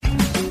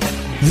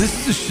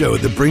This is a show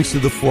that brings to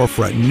the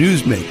forefront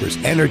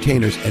newsmakers,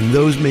 entertainers, and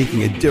those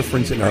making a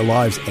difference in our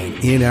lives and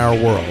in our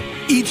world.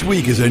 Each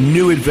week is a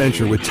new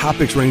adventure with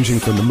topics ranging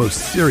from the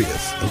most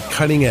serious and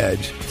cutting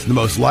edge to the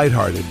most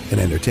lighthearted and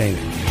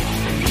entertaining.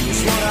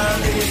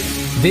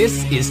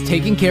 This is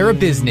Taking Care of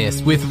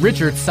Business with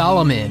Richard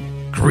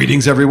Solomon.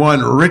 Greetings,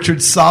 everyone.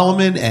 Richard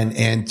Solomon and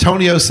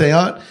Antonio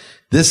Seant.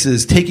 This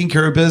is Taking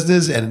Care of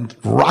Business and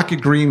Rocket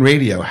Green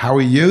Radio. How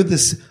are you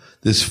this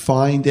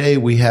fine day?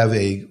 We have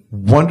a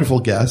wonderful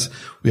guest.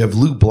 We have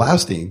Lou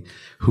Blaustein,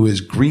 who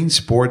is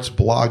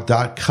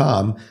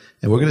greensportsblog.com,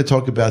 and we're going to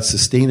talk about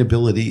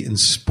sustainability in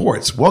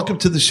sports. Welcome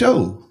to the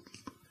show.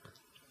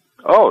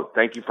 Oh,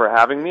 thank you for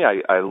having me.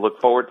 I look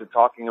forward to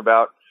talking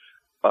about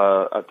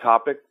a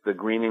topic, the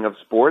greening of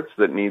sports,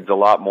 that needs a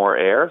lot more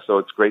air. So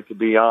it's great to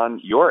be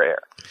on your air.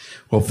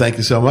 Well, thank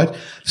you so much.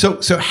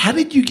 So how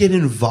did you get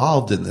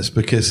involved in this?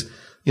 Because,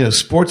 you know,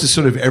 sports is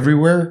sort of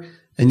everywhere.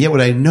 And yet what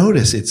I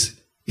notice, it's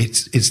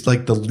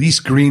like the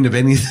least green of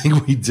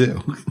anything we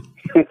do.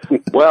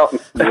 Well,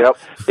 yep.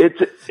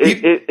 It's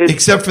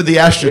except for the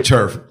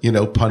AstroTurf, you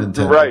know, pun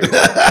intended. Right.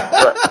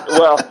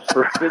 Well,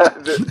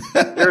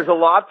 there's a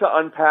lot to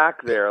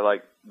unpack there.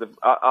 Like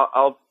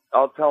I'll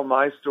tell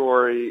my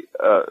story,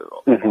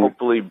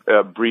 hopefully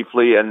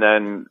briefly, and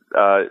then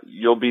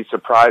you'll be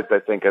surprised, I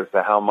think, as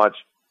to how much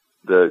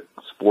the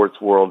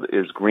sports world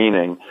is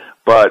greening.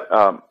 But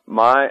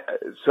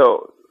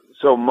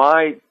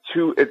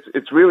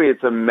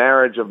it's a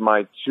marriage of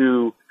my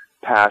two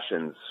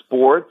passions: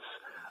 sports.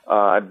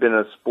 I've been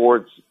a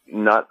sports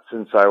nut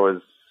since I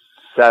was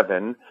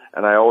 7,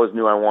 and I always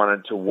knew I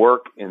wanted to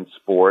work in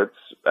sports.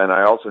 And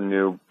I also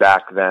knew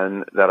back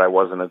then that I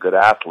wasn't a good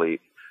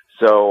athlete.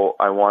 So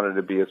I wanted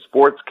to be a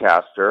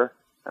sportscaster,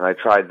 and I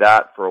tried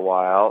that for a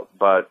while,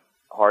 but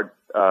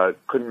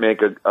couldn't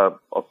make a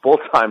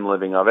full-time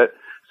living of it.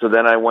 So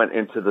then I went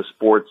into the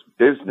sports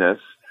business,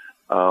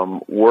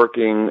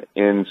 working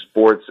in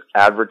sports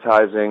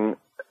advertising,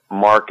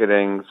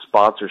 marketing,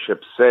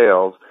 sponsorship,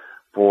 sales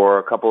for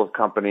a couple of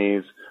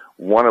companies,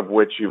 one of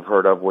which you've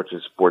heard of, which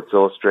is Sports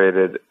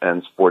Illustrated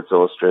and Sports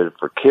Illustrated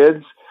for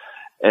Kids.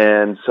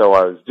 And so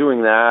I was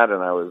doing that,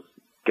 and I was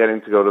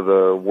getting to go to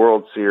the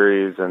World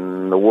Series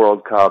and the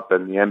World Cup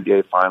and the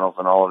NBA Finals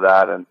and all of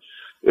that, and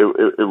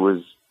it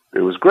was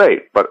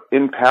great. But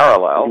in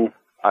parallel,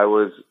 I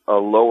was a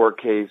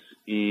lowercase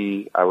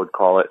e, I would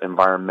call it,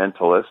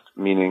 environmentalist,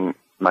 meaning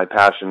my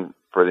passion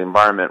for the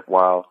environment,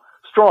 while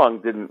strong,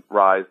 didn't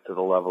rise to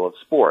the level of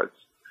sports,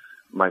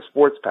 my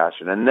sports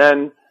passion. And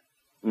then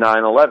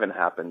 9/11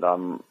 happened.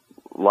 I'm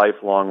a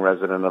lifelong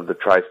resident of the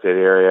tri-state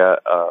area,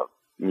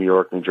 New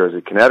York, New Jersey,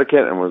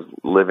 Connecticut, and was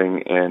living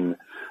in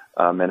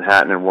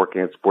Manhattan and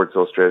working at Sports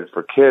Illustrated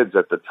for Kids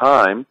at the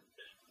time.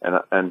 And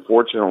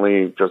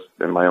unfortunately, just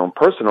in my own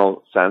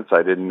personal sense,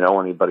 I didn't know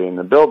anybody in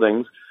the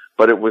buildings,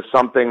 but it was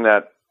something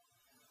that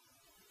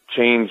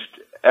changed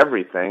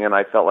everything, and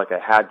I felt like I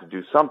had to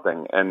do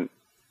something. And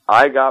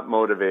I got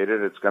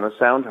motivated. It's going to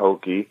sound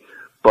hokey,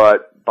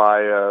 but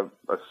by a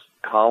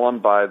column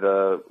by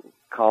the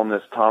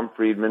columnist Tom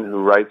Friedman,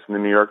 who writes in the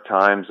New York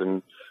Times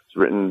and has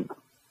written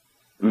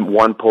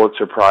won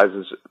Pulitzer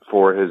Prizes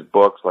for his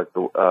books, like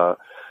The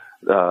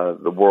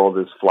World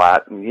is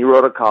Flat. And he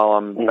wrote a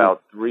column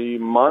about 3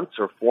 months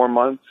or 4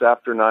 months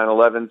after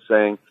 9/11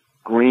 saying,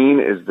 green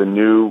is the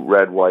new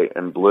red, white,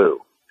 and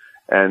blue.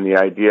 And the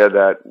idea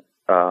that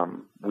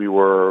we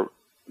were,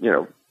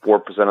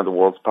 4% of the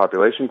world's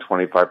population,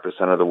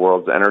 25% of the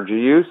world's energy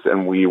use,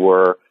 and we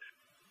were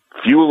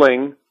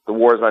fueling the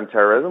wars on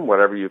terrorism,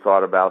 whatever you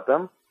thought about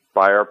them,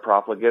 by our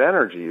profligate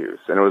energy use.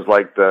 And it was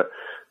like the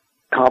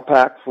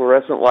compact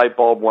fluorescent light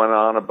bulb went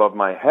on above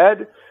my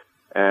head,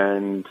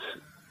 and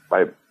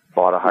I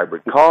bought a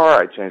hybrid car.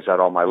 I changed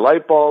out all my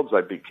light bulbs. I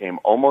became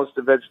almost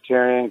a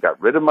vegetarian, got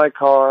rid of my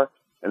car.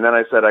 And then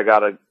I said, I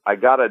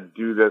gotta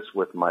do this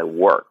with my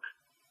work.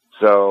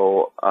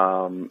 So,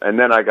 and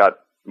then I got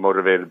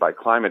motivated by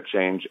climate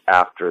change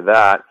after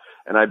that.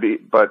 And I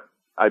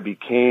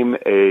became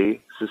a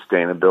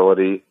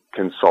sustainability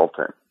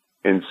consultant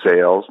in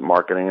sales,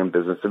 marketing, and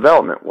business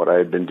development, what I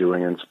had been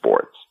doing in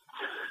sports.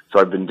 So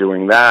I've been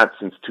doing that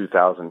since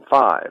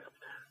 2005.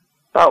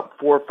 About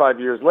 4 or 5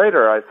 years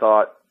later, I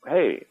thought,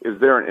 hey, is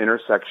there an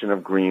intersection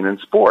of green and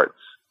sports?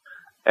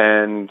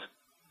 And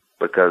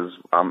because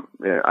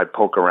I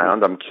poke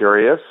around, I'm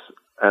curious,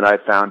 and I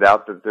found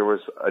out that there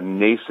was a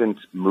nascent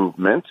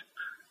movement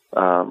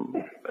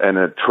and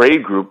a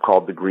trade group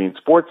called the Green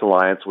Sports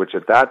Alliance, which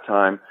at that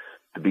time,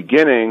 the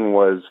beginning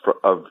was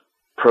of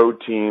pro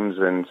teams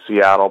in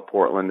Seattle,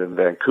 Portland, and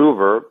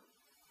Vancouver,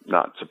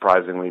 not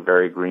surprisingly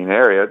very green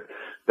area,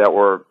 that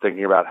were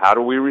thinking about how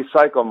do we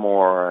recycle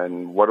more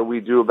and what do we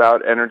do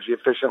about energy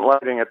efficient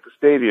lighting at the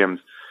stadiums.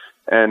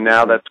 And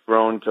now that's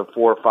grown to 400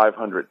 or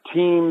 500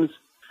 teams,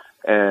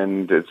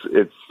 and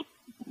it's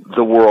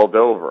the world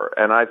over.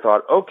 And I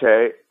thought,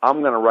 okay,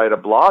 I'm going to write a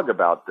blog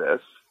about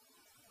this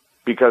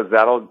because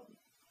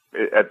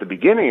at the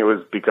beginning it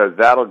was because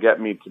that'll get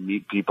me to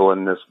meet people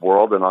in this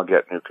world and I'll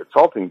get new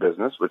consulting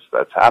business, which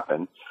that's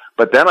happened.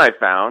 But then I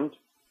found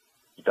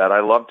that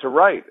I love to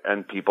write,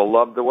 and people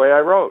loved the way I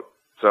wrote.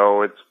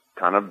 So it's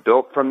kind of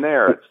built from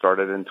there. It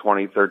started in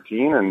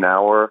 2013, and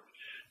now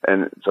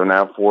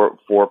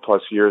four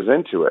plus years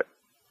into it.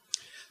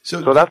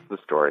 So that's the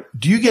story.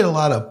 Do you get a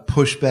lot of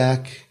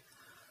pushback?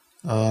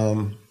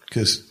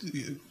 Because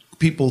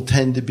people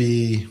tend to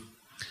be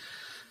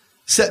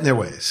set in their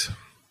ways.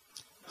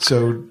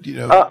 So, do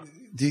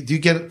you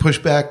get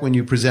pushback when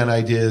you present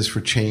ideas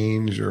for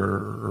change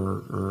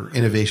or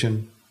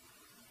innovation?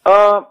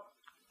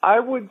 I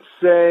would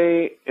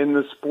say in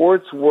the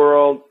sports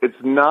world,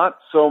 it's not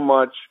so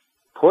much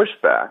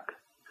pushback.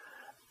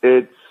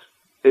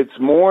 It's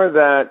more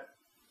that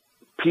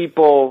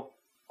people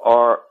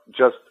are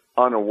just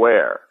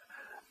unaware.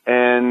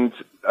 And,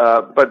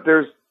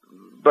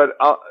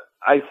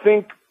 I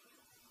think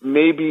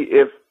maybe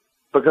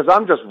because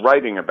I'm just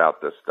writing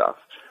about this stuff.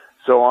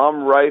 So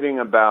I'm writing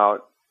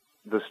about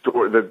the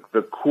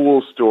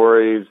cool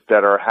stories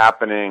that are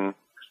happening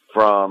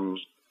from,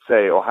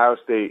 say, Ohio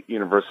State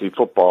University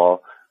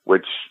football,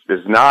 which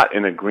is not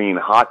in a green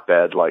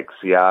hotbed like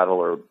Seattle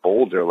or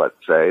Boulder, let's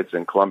say. It's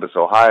in Columbus,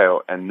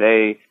 Ohio, and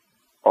they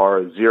are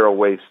a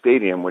zero-waste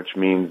stadium, which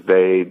means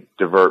they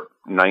divert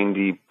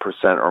 90%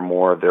 or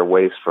more of their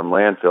waste from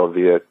landfill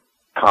via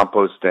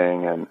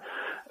composting and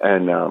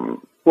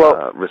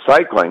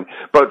recycling.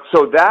 But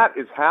so that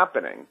is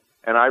happening,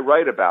 and I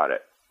write about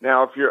it.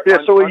 Now, if you're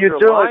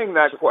underlying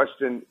that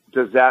question,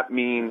 does that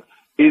mean,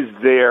 is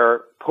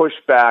there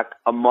pushback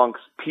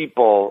amongst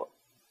people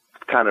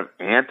kind of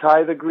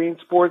anti the green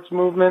sports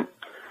movement?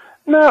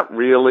 Not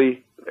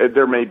really.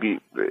 There may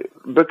be,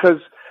 because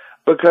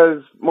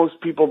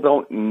most people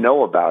don't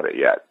know about it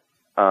yet.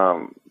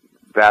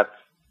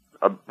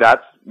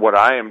 That's what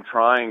I am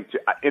trying to,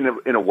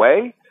 in a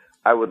way,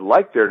 I would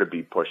like there to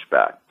be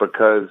pushback,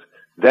 because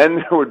then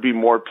there would be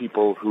more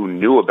people who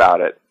knew about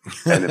it,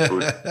 and it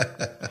would,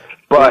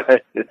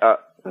 but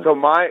so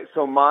my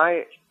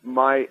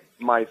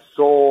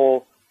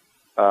sole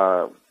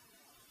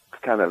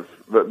kind of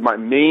my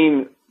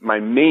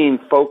main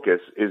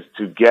focus is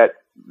to get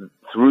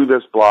through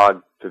this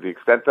blog, to the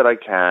extent that I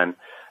can,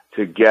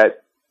 to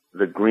get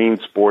the green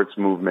sports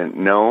movement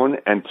known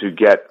and to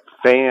get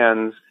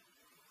fans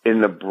in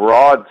the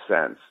broad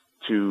sense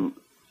to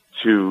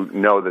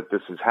know that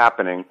this is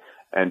happening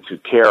and to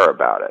care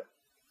about it.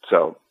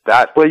 So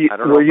that, I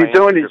don't know if I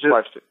answered your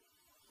question.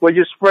 Well,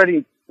 you're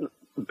spreading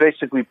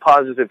basically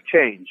positive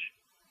change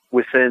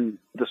within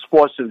the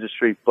sports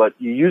industry, but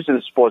you're using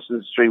the sports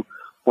industry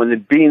when they're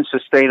being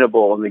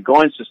sustainable and they're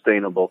going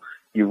sustainable.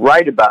 You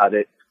write about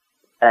it,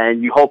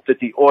 and you hope that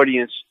the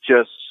audience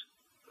just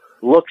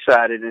looks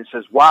at it and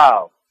says,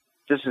 wow,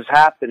 this is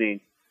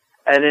happening.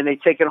 And then they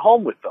take it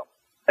home with them,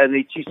 and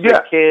they teach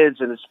their kids,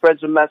 and it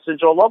spreads a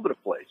message all over the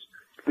place,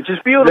 which is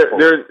beautiful.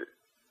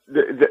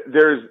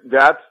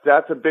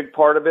 That's a big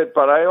part of it,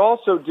 but I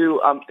also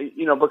do,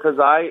 because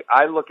I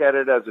look at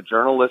it as a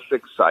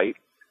journalistic site.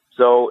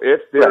 So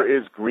if there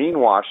is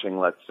greenwashing,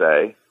 let's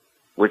say,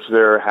 which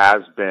there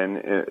has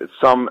been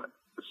some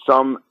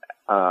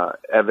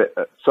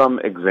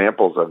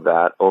examples of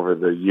that over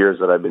the years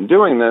that I've been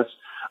doing this,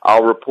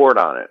 I'll report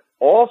on it.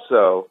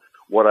 Also,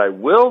 what I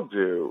will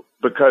do,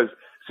 because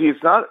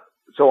it's not,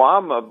 so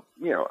I'm a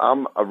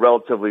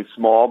relatively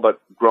small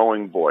but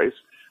growing voice,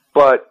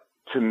 but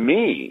to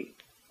me,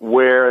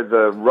 where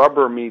the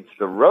rubber meets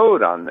the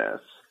road on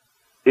this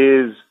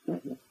is,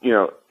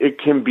 it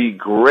can be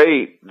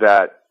great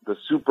that the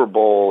Super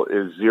Bowl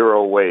is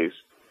zero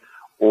waste,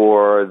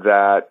 or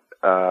that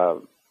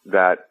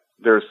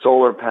there's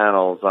solar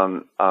panels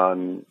on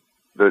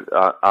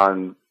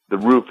the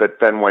roof at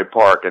Fenway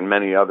Park and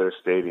many other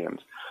stadiums.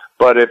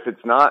 But if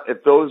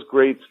those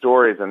great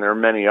stories, and there are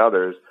many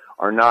others,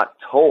 are not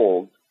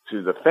told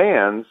to the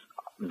fans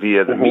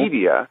via the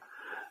media,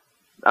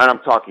 and I'm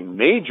talking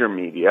major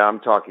media, I'm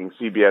talking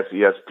CBS,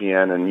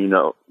 ESPN, and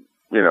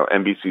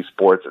NBC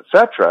Sports,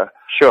 etc.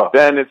 Sure.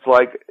 Then it's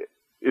like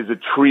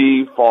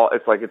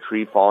it's like a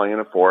tree falling in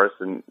a forest,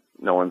 and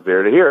no one's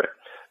there to hear it.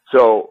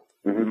 So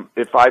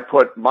if I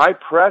put my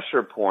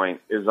pressure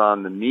point is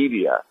on the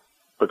media,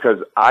 because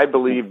I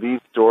believe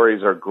these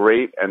stories are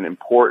great and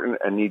important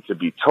and need to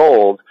be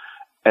told,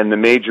 and the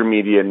major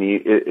media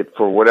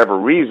for whatever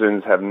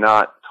reasons, have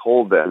not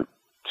told them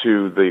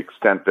to the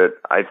extent that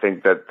I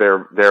think that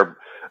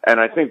and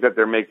I think that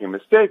they're making a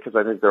mistake, because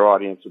I think their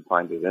audience would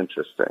find it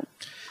interesting.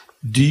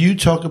 Do you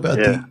talk about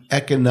the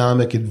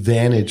economic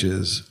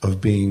advantages of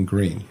being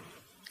green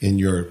in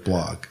your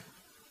blog?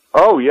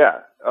 Oh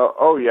yeah.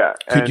 Oh yeah.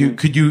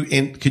 Could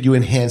you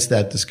enhance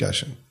that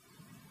discussion?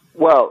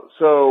 Well,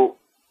 so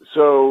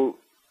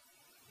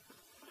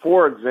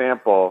for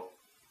example,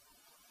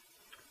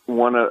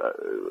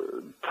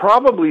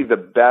 probably the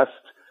best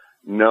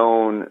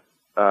known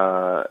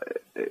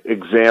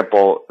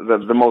example,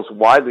 the most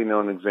widely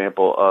known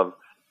example of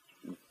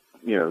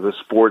the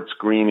sports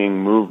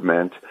greening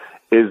movement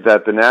is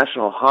that the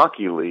National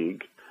Hockey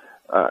League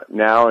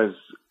now is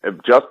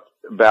just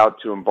about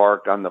to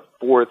embark on the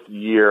fourth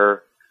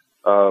year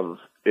of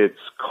its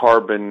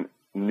fourth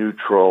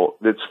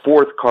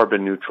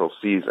carbon neutral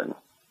season.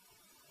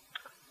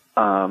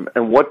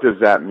 And what does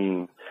that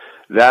mean?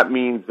 That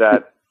means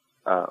that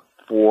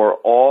for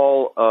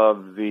all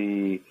of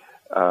the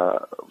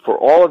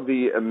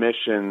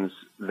emissions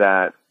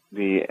that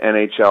the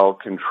NHL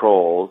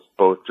controls,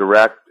 both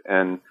direct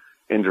and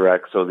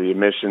indirect, so the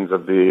emissions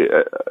of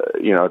the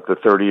the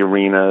 30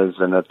 arenas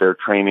and at their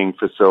training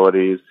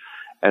facilities,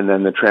 and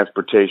then the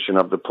transportation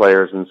of the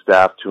players and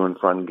staff to and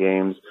from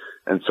games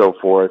and so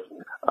forth,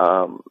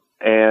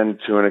 and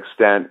to an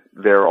extent,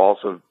 they're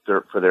also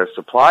for their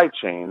supply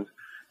chains.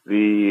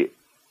 The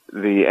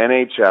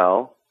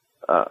NHL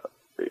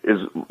is,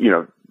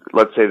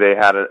 let's say they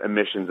had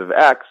emissions of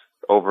X.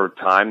 Over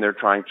time, they're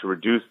trying to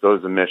reduce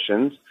those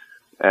emissions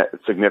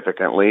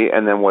significantly,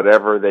 and then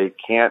whatever they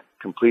can't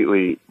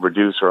completely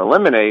reduce or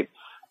eliminate,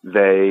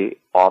 they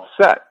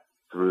offset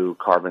through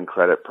carbon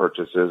credit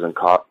purchases and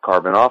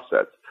carbon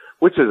offsets,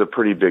 which is a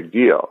pretty big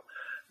deal.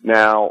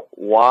 Now,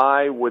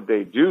 why would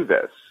they do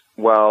this?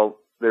 Well,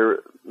 there's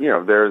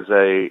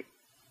a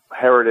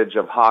heritage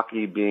of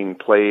hockey being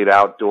played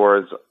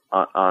outdoors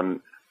on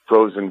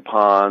frozen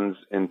ponds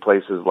in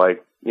places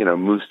like,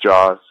 Moose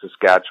Jaw,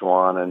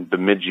 Saskatchewan, and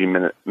Bemidji,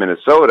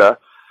 Minnesota.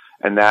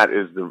 And that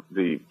is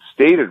the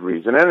stated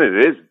reason. And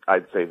it is,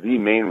 I'd say, the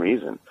main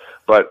reason.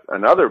 But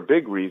another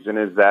big reason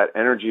is that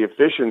energy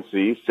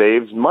efficiency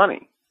saves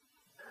money.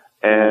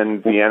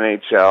 And the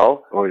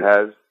NHL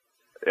has,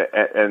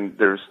 and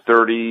there's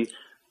 30,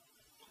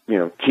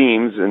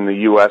 teams in the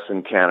U.S.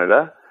 and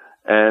Canada,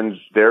 and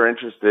they're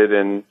interested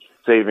in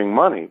saving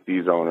money,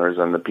 these owners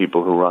and the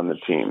people who run the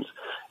teams.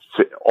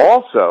 So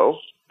also,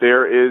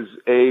 there is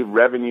a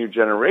revenue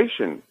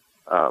generation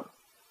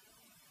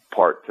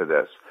part to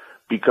this,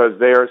 because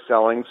they are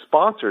selling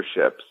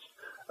sponsorships.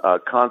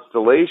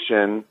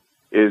 Constellation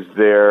is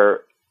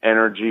their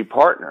energy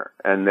partner,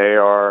 and they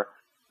are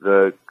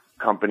the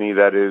company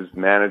that is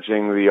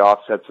managing the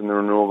offsets and the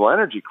renewable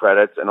energy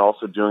credits and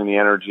also doing the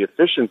energy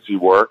efficiency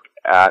work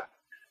at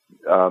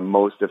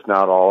most, if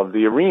not all, of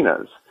the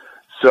arenas.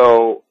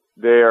 So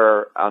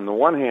they're, on the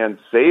one hand,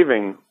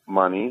 saving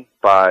money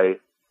by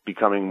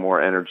becoming more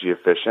energy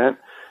efficient,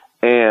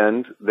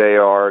 and they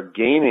are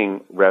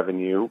gaining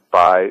revenue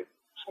by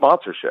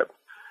sponsorship.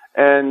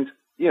 And,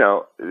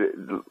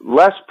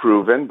 less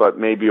proven, but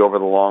maybe over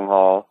the long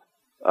haul,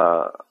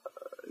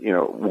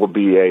 will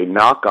be a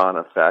knock-on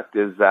effect,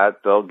 is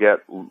that they'll get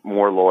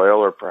more loyal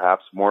or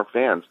perhaps more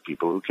fans,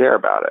 people who care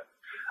about it.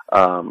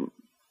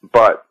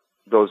 But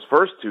those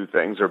first two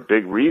things are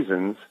big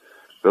reasons.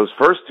 Those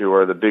first two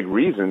are the big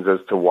reasons as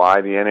to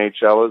why the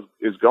NHL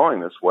is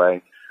going this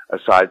way,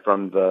 aside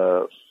from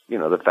the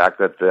fact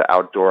that the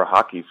outdoor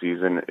hockey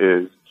season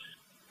is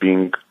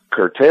being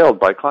curtailed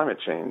by climate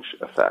change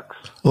effects.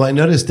 Well, I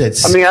noticed that.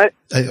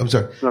 I'm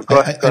sorry. No, go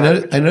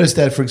ahead. I noticed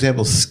that, for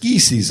example, ski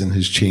season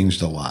has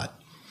changed a lot.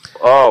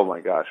 Oh my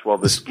gosh! Well,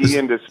 the ski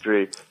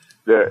industry,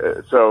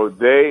 so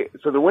the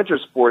winter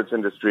sports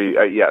industry,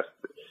 yes.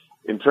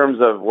 In terms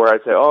of where I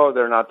say,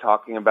 they're not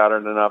talking about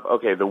it enough.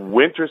 Okay, the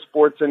winter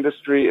sports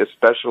industry,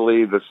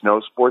 especially the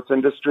snow sports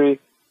industry,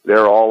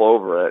 they're all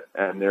over it,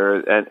 and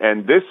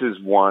this is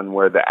one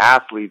where the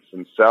athletes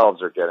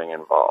themselves are getting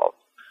involved.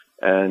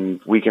 And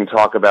we can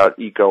talk about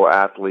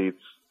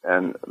eco-athletes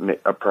and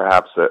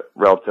perhaps a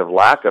relative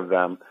lack of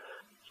them,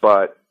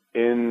 but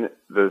in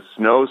the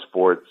snow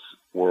sports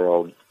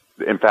world,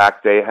 in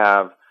fact, they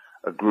have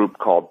a group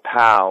called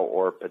POW,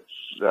 or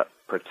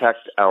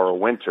Protect Our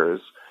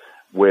Winters,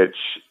 which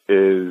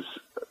is,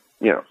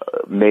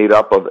 made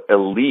up of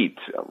elite.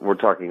 We're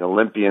talking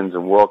Olympians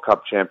and World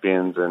Cup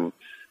champions and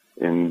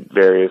in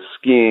various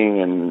skiing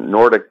and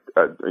Nordic,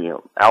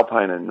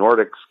 alpine and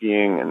Nordic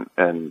skiing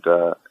and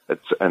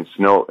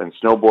snow and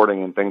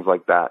snowboarding and things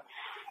like that.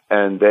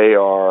 And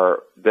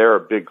they're a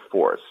big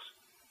force,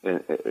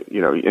 in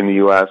the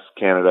U.S.,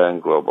 Canada,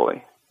 and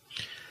globally.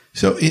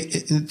 So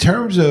in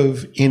terms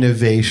of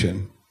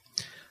innovation,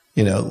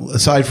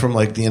 aside from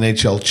like the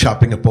NHL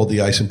chopping up all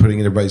the ice and putting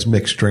in everybody's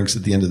mixed drinks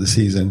at the end of the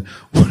season,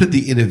 what are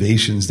the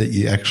innovations that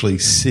you actually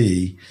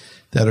see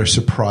that are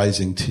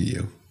surprising to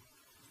you?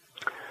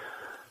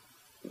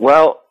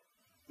 Well,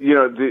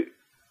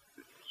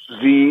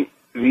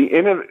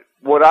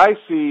 what I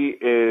see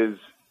is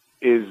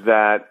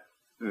that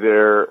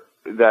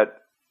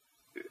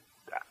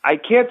I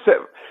can't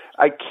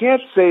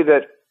say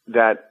that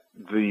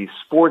the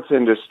sports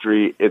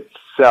industry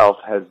itself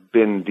has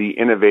been the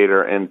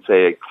innovator in,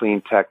 say, a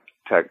clean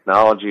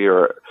technology,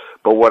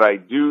 but what I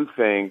do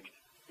think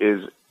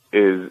is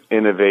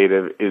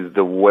innovative is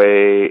the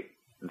way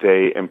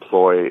they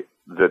employ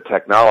the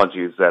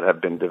technologies that have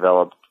been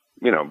developed,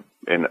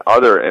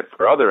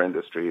 for other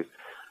industries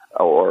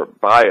or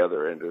by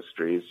other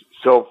industries.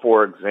 So,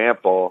 for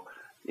example,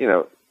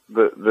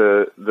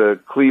 the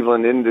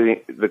Cleveland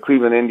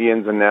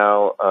Indians and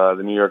now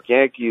the New York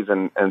Yankees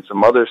and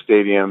some other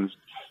stadiums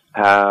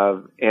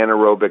have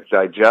anaerobic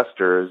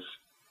digesters,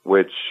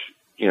 which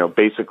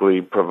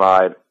basically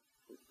provide,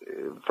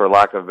 for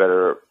lack of a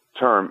better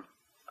term,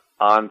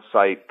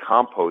 on-site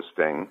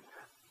composting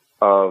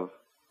of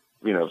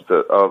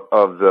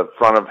the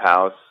front of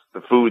house,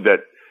 the food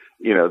that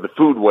the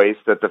food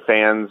waste that the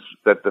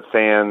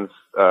fans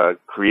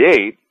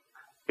create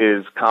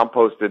is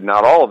composted,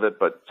 not all of it,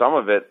 but some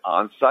of it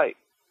on site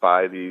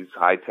by these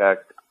high-tech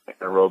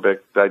anaerobic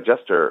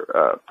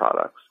digester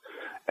products.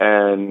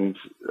 And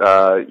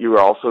you're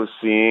also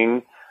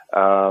seeing,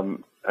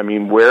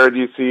 where do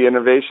you see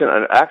innovation?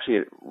 And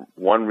actually,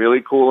 one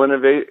cool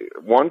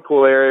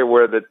area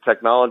where the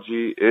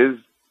technology is,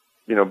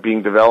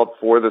 being developed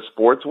for the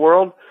sports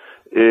world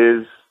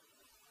is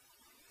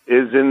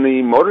in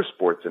the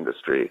motorsports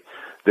industry.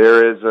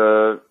 There is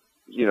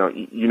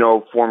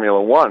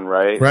Formula One,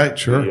 right? Right,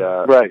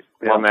 sure. Right.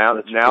 Well,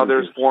 now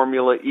there's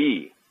Formula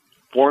E.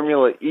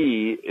 Formula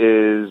E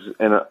is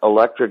an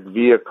electric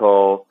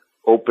vehicle,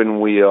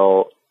 open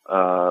wheel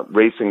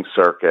racing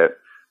circuit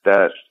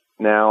that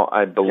now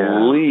I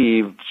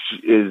believe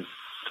is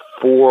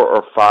 4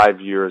 or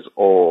 5 years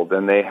old,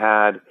 and they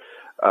had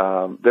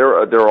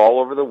they're all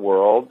over the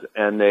world,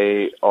 and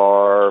they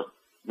are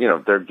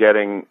they're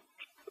getting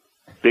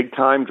big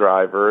time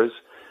drivers,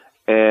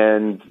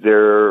 and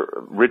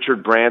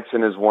Richard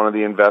Branson is one of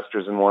the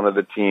investors in one of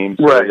the teams.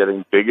 So they're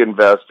getting big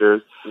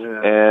investors,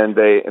 and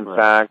they in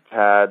fact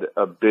had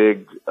a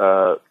big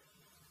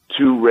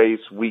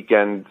 2-race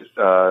weekend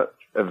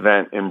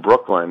event in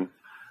Brooklyn,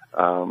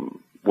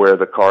 where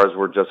the cars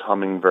were just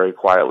humming very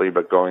quietly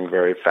but going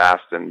very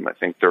fast, and I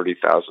think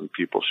 30,000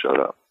 people showed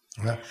up.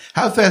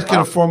 How fast can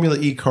a Formula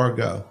E car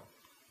go?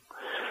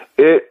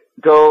 It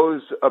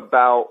goes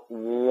about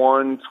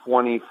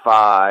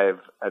 125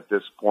 at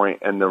this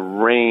point, and the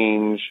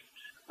range,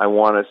 I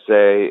want to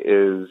say,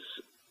 is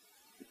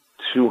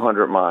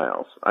 200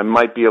 miles. I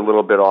might be a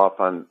little bit off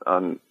on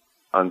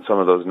some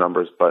of those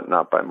numbers, but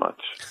not by much.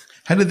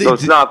 How did they? So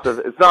it's not as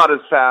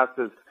fast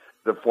as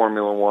the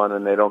Formula One,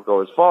 and they don't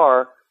go as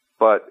far,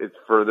 but it's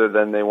further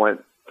than they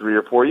went 3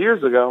 or 4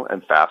 years ago,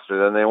 and faster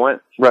than they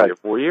went 3 or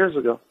 4 years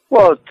ago.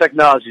 Well,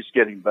 technology's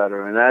getting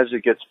better, and as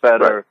it gets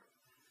better,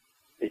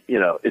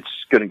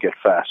 it's going to get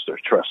faster.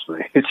 Trust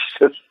me. It's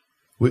just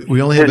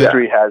we only have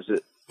history has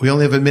it. We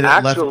only have a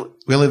minute left.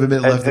 We only have a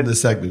minute left in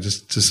this segment,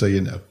 just so you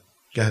know.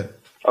 Go ahead.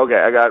 Okay,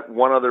 I got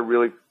one other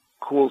really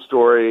cool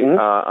story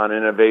on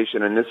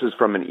innovation, and this is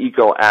from an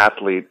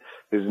eco-athlete.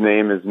 His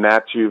name is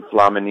Mathieu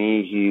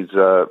Flamini.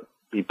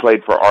 He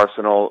played for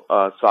Arsenal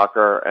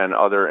soccer and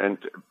other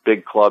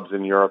big clubs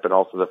in Europe, and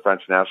also the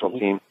French national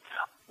team.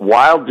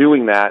 While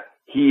doing that,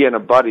 he and a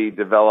buddy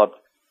developed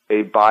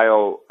a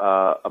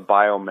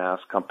biomass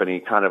company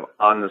kind of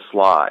on the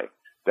sly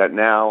that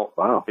now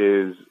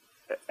is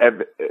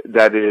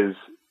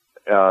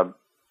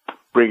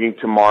bringing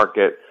to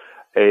market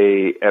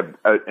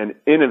an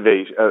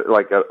innovation,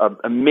 like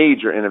a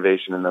major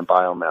innovation in the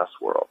biomass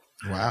world.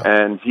 Wow.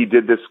 And he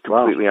did this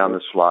completely on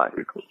the sly.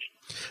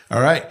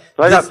 All right.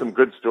 So I got some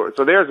good stories.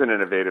 So there's an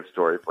innovative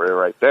story for you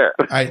right there.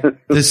 All right.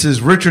 This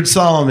is Richard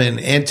Solomon,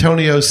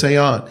 Antonio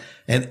Saillant,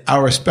 and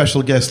our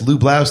special guest, Lou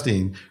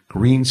Blaustein,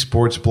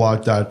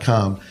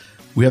 greensportsblog.com.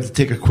 We have to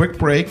take a quick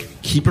break.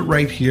 Keep it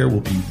right here.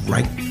 We'll be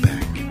right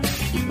back.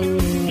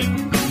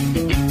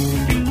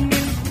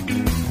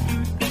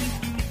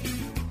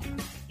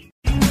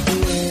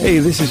 Hey,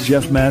 this is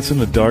Jeff Mattson,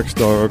 the Dark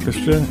Star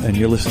Orchestra, and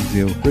you're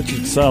listening to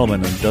Richard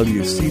Solomon on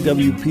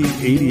WCWP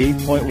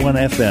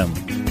 88.1 FM.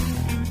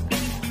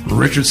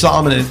 Richard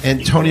Solomon and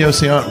Antonio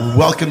Saillant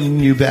welcoming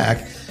you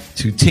back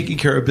to Taking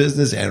Care of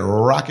Business and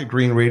Rocket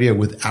Green Radio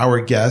with our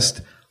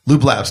guest, Lou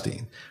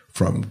Blaustein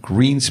from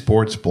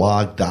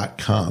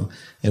greensportsblog.com.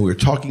 And we're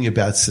talking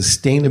about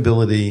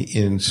sustainability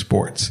in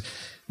sports.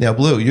 Now,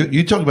 Lou,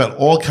 you talk about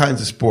all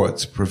kinds of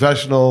sports,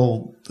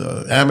 professional,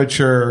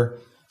 amateur,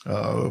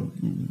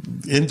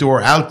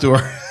 indoor, outdoor,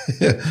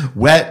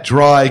 wet,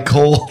 dry,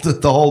 cold,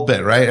 the whole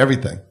bit, right?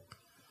 Everything.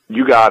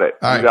 You got it.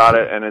 All you got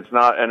it. And it's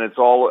not, and it's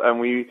all, and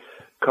we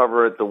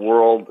cover it the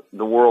world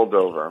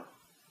over.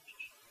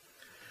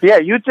 Yeah,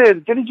 you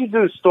did. Didn't you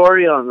do a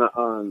story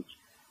on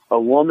a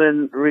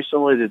woman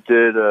recently that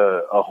did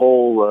a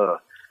whole?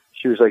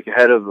 She was like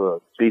head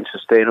of being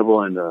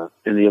sustainable in the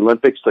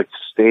Olympics, like the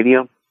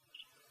stadium.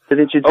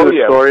 Didn't you do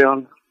a story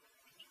on?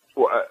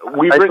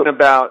 We've written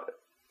about.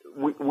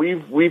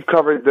 We've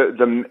covered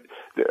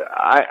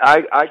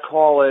I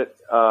call it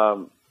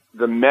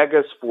the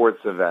mega sports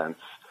events,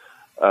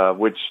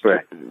 which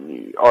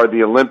are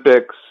the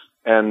Olympics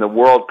and the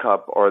World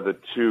Cup are the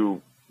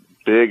two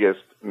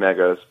biggest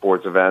mega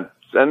sports events.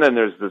 And then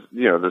there's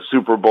the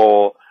Super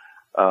Bowl,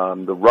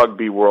 the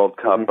Rugby World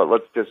Cup. But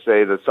let's just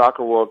say the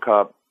Soccer World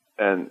Cup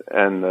and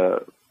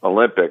the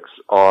Olympics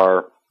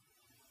are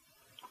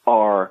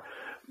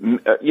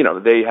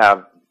they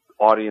have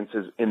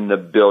audiences in the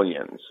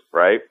billions,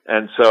 right?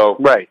 And so,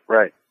 right.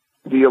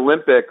 The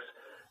Olympics,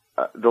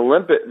 the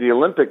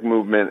Olympic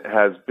movement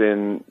has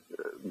been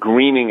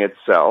greening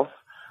itself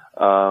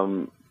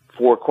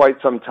for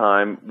quite some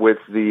time, with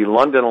the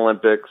London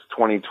Olympics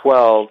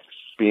 2012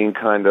 being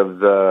kind of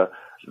the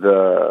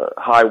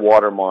high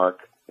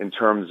watermark in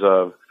terms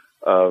of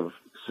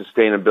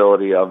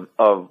sustainability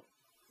of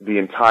the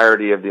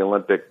entirety of the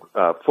Olympic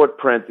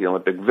footprint, the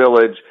Olympic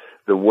Village,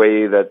 the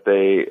way that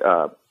they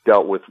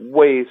dealt with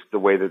waste, the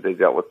way that they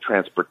dealt with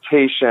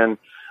transportation.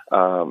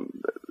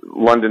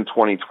 London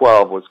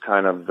 2012 was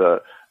kind of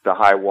the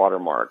high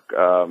watermark.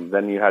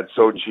 Then you had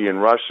Sochi in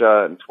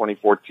Russia in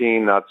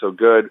 2014, not so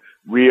good.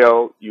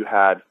 Rio, you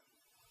had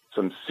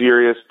some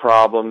serious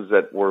problems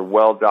that were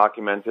well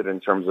documented in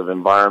terms of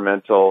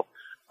environmental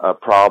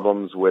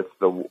problems with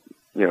the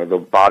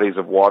bodies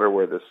of water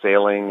where the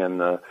sailing and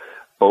the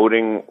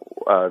boating,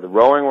 the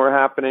rowing were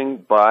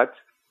happening, but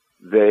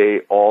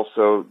they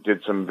also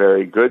did some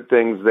very good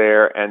things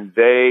there, and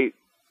they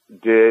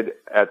did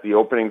at the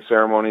opening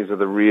ceremonies of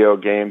the Rio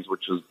Games,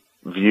 which was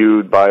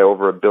viewed by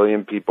over 1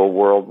 billion people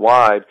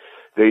worldwide,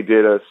 they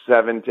did a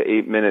 7 to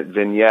 8 minute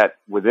vignette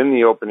within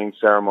the opening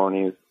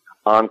ceremonies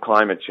on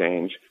climate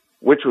change,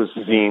 which was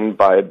seen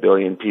by 1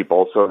 billion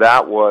people. So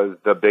that was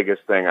the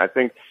biggest thing. I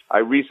think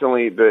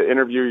the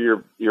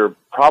interview you're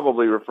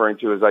probably referring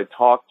to is I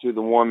talked to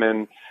the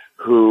woman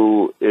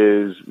who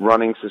is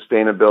running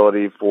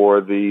sustainability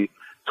for the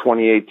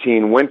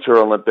 2018 Winter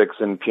Olympics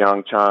in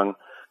Pyeongchang,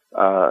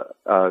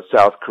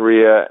 South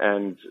Korea,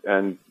 and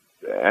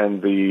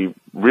the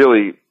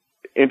really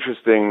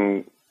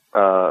interesting,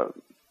 the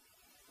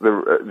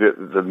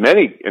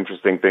many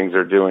interesting things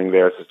they're doing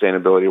there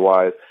sustainability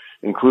wise,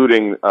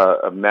 including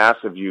a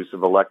massive use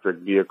of electric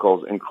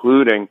vehicles,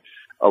 including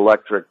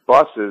electric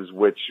buses,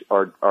 which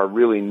are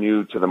really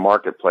new to the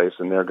marketplace,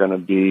 and they're going to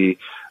be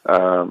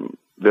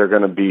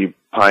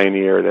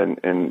pioneered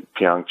in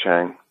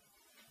Pyeongchang.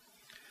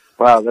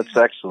 Wow, that's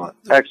excellent.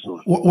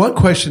 Excellent. One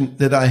question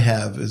that I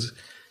have is,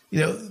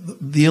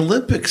 the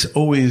Olympics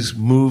always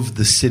move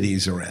the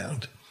cities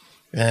around.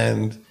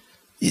 And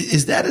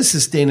is that a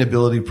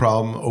sustainability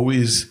problem,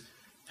 always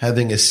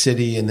having a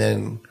city and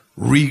then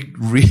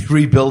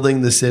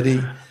rebuilding the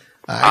city?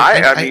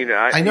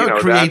 I know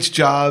it creates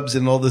jobs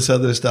and all this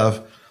other stuff,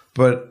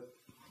 but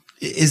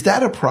is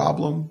that a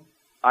problem?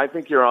 I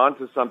think you're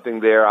onto something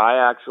there.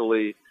 I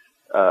actually,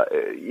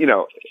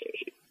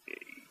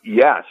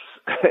 yes,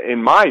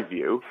 in my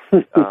view,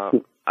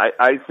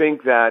 I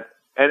think that,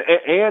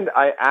 and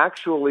I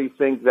actually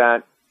think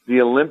that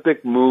the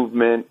Olympic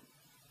movement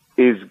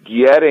is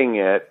getting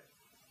it,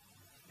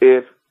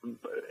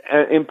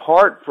 in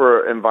part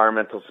for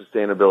environmental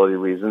sustainability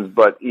reasons,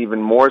 but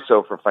even more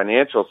so for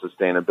financial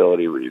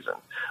sustainability reasons.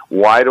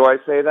 Why do I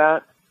say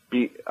that?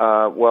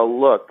 Well,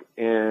 look,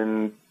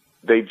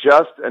 they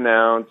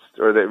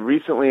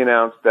recently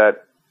announced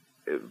that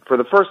for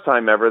the first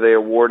time ever, they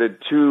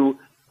awarded 2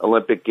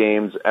 Olympic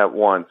Games at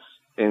once.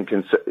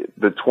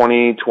 The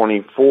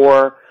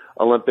 2024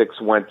 Olympics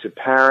went to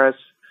Paris,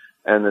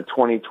 and the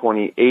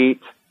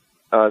 2028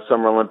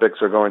 Summer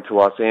Olympics are going to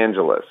Los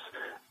Angeles.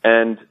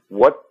 And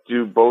what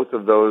do both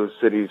of those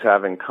cities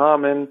have in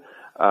common?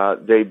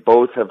 They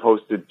both have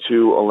hosted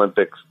 2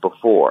 Olympics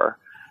before.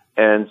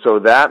 And so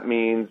that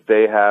means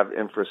they have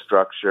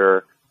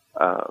infrastructure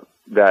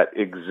that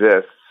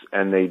exists,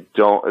 and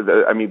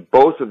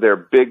both of their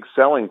big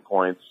selling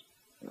points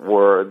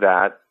were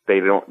that they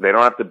don't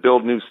have to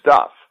build new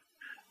stuff.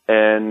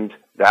 And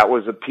that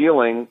was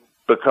appealing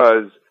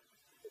because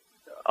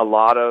a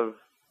lot of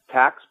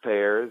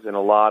taxpayers in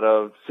a lot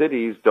of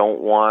cities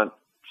don't want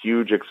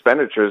huge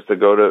expenditures to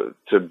go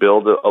to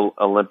build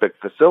Olympic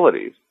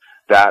facilities.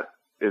 That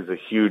is a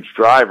huge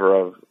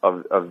driver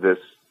of this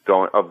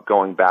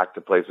going back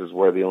to places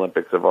where the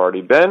Olympics have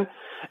already been.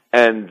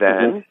 And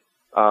then,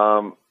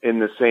 in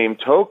the same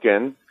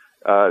token,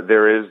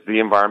 there is the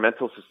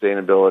environmental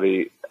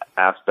sustainability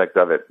aspect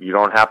of it. You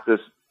don't have to,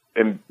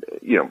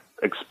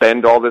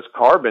 expend all this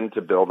carbon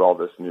to build all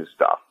this new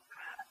stuff.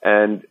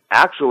 And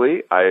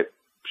actually, I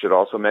should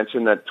also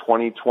mention that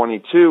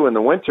 2022 in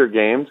the Winter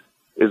Games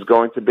is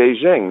going to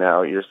Beijing.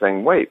 Now, you're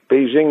saying, wait,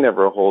 Beijing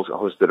never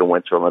hosted a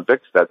Winter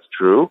Olympics. That's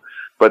true.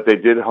 But they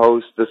did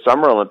host the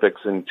Summer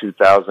Olympics in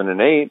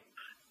 2008.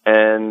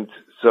 And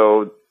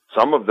so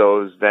some of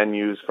those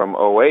venues from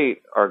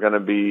 2008 are going to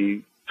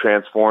be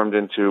transformed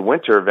into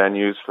winter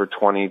venues for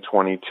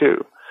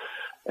 2022.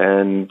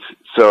 And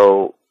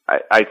so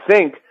I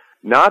think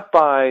not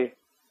by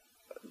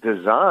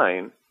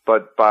design,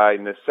 but by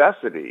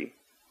necessity,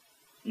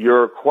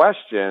 your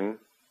question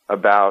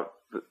about,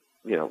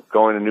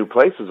 going to new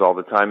places all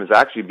the time is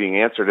actually being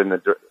answered in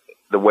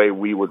the way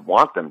we would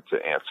want them to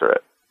answer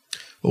it.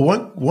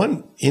 Well,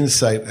 one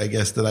insight, I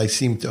guess, that I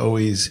seem to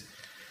always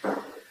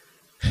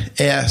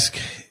ask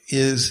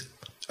is,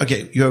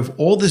 okay, you have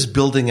all this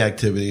building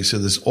activity, so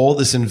there's all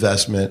this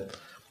investment.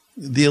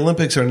 The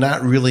Olympics are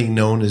not really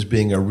known as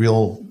being a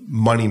real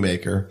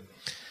moneymaker.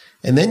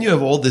 And then you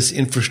have all this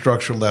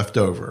infrastructure left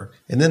over.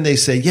 And then they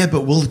say, yeah,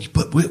 but we're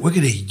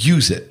going to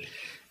use it.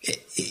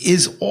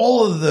 Is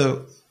all of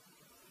the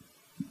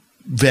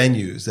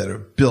venues that are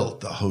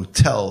built, the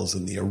hotels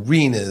and the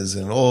arenas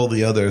and all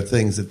the other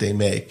things that they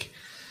make,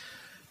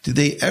 do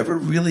they ever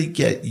really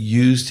get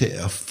used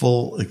to a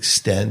full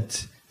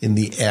extent in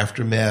the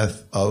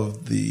aftermath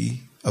of the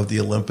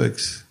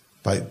Olympics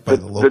by the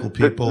local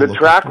people? The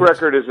track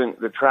record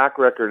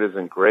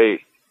isn't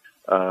great,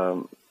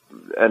 and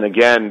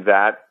again,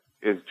 that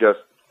is just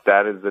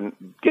that is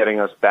getting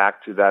us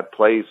back to that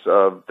place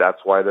of that's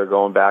why they're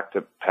going back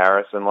to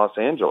Paris and Los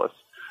Angeles,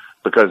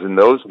 because in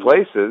those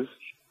places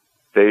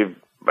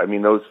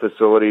those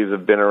facilities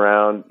have been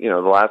around. The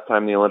last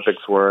time the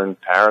Olympics were in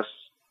Paris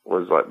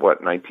was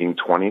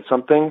 1920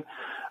 something.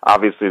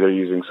 Obviously, they're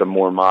using some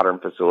more modern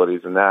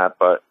facilities than that,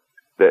 but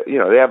they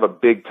have a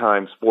big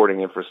time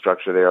sporting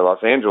infrastructure there.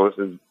 Los Angeles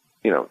is,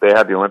 they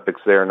had the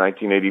Olympics there in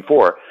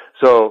 1984.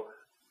 So,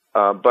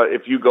 but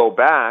if you go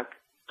back,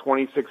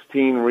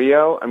 2016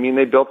 Rio,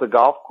 they built a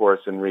golf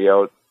course in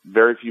Rio.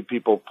 Very few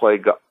people play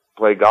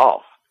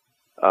golf.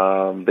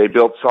 They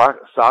built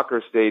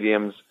soccer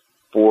stadiums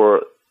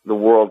for the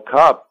World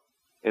Cup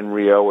in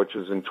Rio, which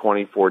was in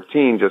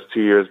 2014, just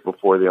 2 years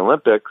before the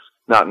Olympics.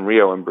 Not in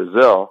Rio, in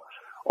Brazil,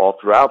 all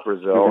throughout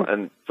Brazil. Mm-hmm.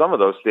 And some of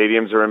those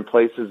stadiums are in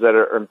places that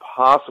are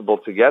impossible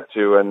to get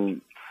to,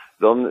 and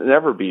they'll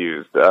never be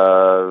used.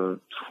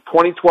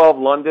 2012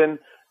 London,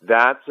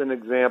 that's an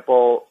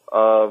example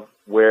of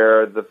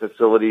where the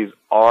facilities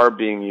are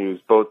being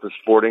used, both the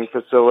sporting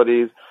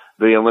facilities.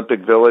 The Olympic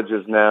Village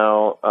is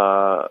now,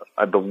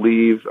 I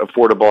believe,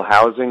 affordable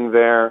housing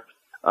there.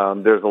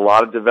 There's a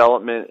lot of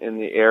development in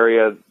the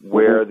area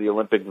where the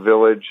Olympic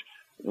Village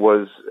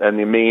was and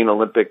the main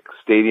Olympic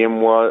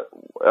Stadium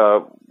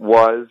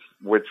was,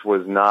 which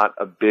was not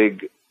a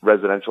big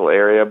residential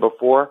area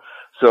before.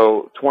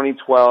 So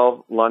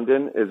 2012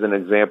 London is an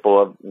example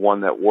of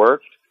one that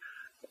worked.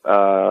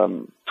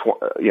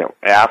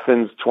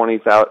 Athens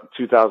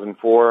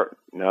 2004,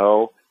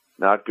 no,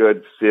 not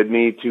good.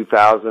 Sydney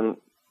 2000,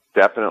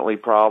 definitely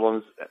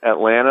problems.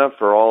 Atlanta,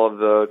 for all of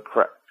the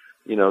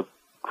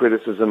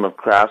criticism of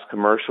crass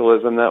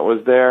commercialism that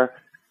was there,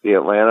 the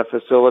Atlanta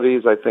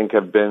facilities, I think,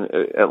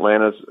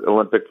 Atlanta's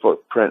Olympic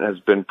footprint has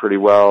been pretty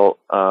well,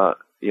 kind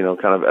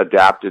of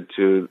adapted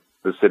to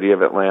the city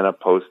of Atlanta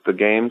post the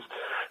games.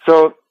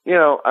 So,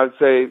 I'd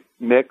say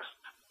mixed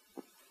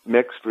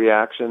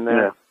reaction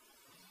there. Yeah.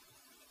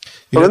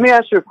 So let me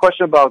ask you a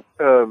question about,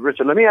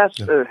 Richard, let me ask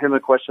him a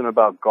question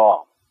about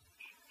golf.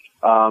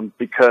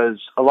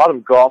 Because a lot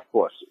of golf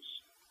courses,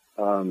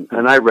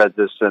 and I read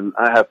this, and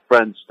I have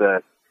friends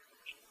that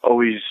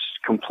always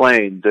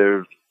complain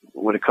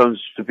when it comes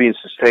to being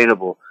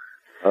sustainable,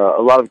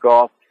 a lot of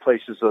golf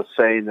places are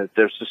saying that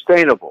they're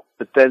sustainable,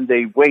 but then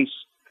they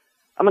waste.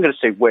 I'm not going to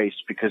say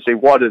waste because they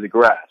water the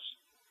grass,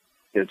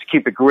 to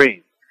keep it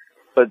green,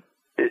 but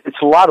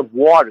it's a lot of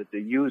water they're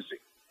using.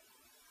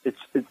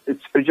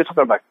 You're just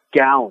talking about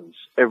gallons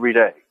every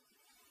day,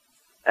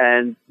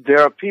 and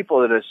there are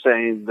people that are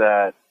saying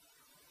that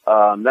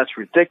that's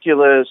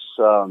ridiculous.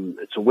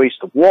 It's a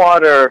waste of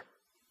water.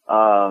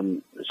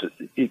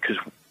 Because,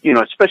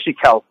 especially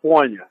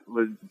California,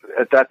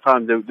 at that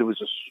time there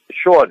was a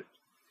shortage.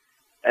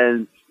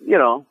 And,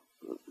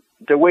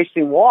 they're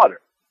wasting water,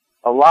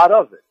 a lot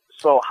of it.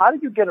 So how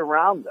did you get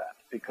around that?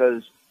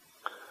 Because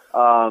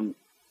I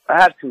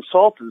had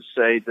consultants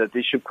say that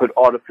they should put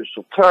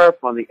artificial turf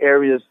on the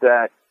areas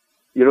that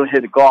you don't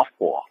hit a golf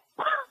ball,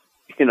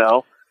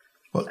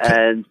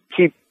 and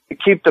keep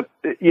the,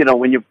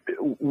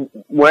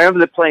 wherever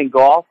they're playing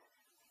golf,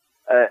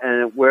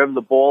 and wherever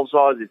the balls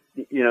are, the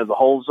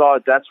holes are,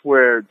 that's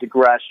where the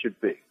grass should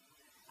be.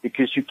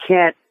 Because you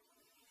can't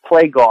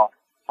play golf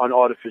on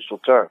artificial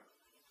turf.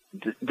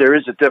 There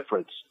is a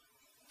difference,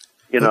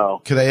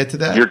 Could I add to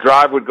that? Your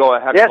drive would go a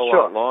heck of a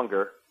lot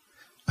longer.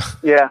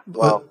 Yeah.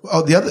 Well,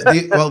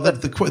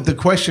 the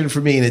question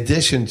for me, in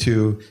addition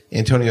to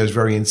Antonio's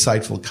very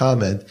insightful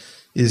comment,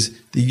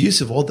 is the use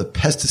of all the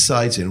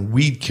pesticides and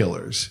weed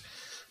killers.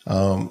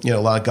 A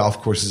lot of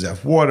golf courses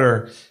have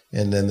water,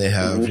 and then they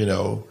have,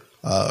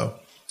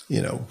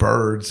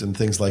 birds and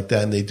things like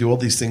that. And they do all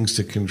these things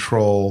to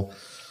control,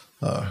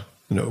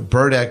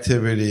 bird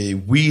activity,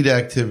 weed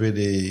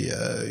activity.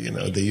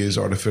 They use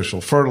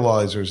artificial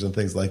fertilizers and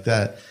things like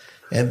that.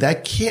 And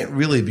that can't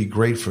really be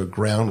great for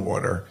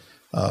groundwater.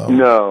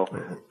 No.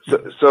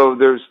 So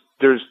there's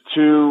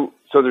two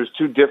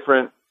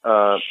different,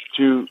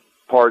 two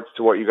parts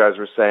to what you guys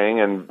were saying.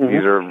 And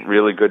these are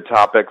really good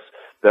topics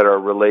that are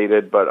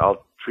related, but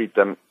I'll treat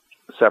them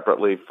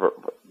separately for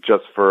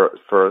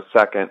a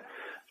second.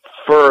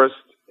 First,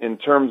 in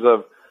terms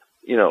of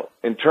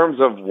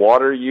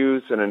water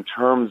use and in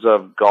terms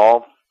of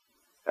golf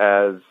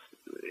as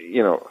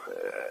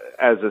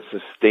a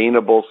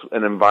sustainable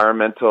and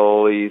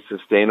environmentally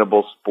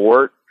sustainable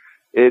sport,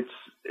 it's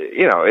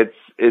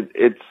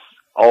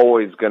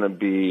always going to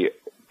be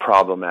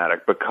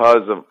problematic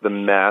because of the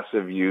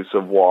massive use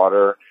of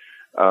water,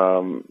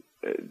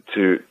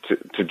 to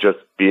just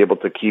be able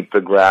to keep the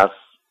grass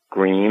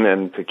green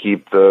and to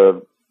keep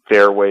the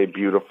fairway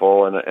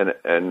beautiful and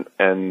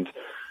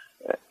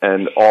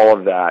all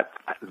of that.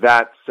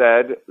 That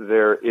said,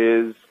 there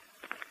is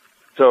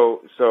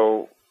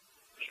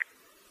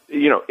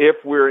if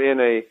we're in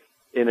a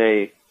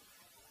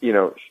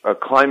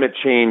climate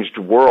changed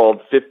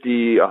world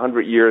 50,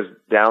 100 years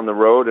down the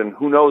road, and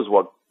who knows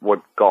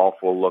what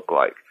golf will look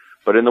like.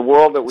 But in the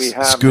world that we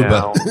have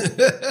now,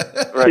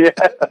 right?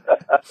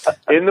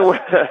 In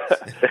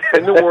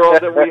the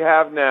world that we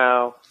have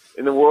now,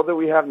 in the world that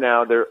we have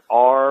now, there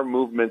are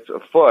movements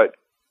afoot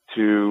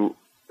to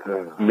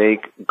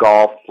make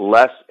golf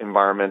less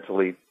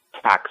environmentally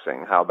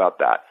taxing. How about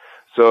that?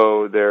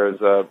 So there's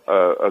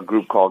a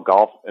group called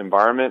Golf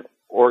Environment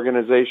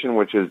Organization,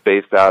 which is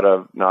based out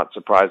of, not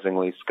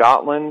surprisingly,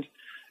 Scotland,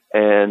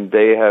 and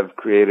they have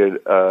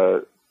created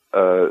a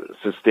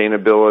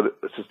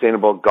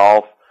sustainable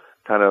golf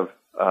kind of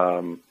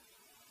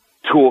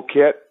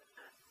toolkit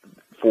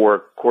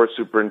for course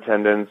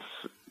superintendents,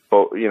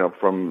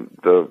 from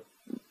the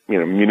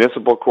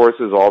municipal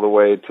courses all the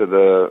way to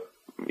the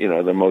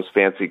most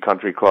fancy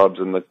country clubs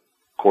and the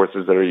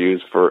courses that are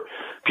used for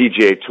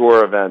PGA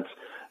Tour events.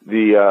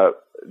 The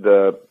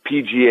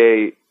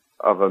PGA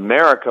of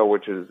America,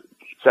 which is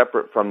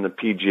separate from the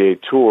PGA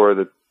Tour,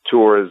 the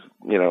Tour is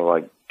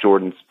like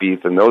Jordan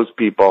Spieth and those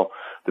people.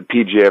 The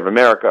PGA of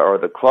America are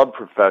the club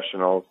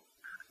professionals.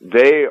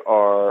 They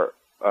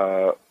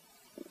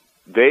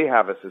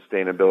have a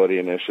sustainability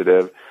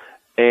initiative.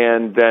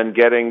 And then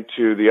getting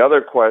to the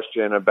other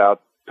question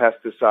about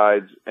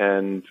pesticides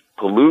and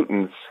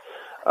pollutants,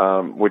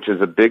 which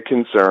is a big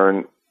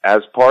concern.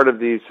 As part of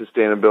these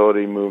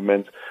sustainability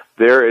movements,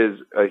 there is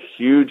a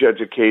huge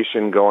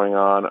education going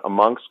on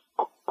amongst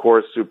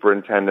course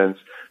superintendents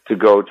to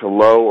go to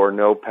low or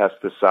no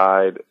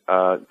pesticide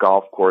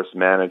golf course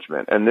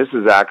management. And this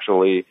is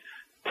actually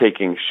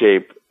taking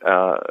shape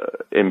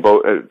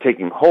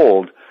taking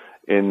hold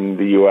in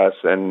the U.S.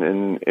 and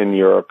in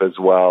Europe as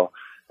well,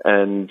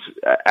 and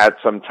at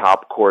some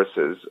top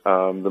courses.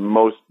 The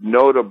most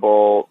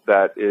notable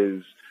that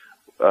is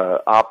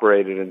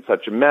operated in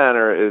such a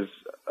manner is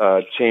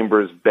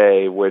Chambers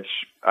Bay, which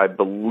I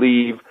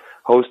believe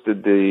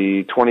hosted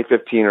the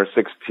 2015 or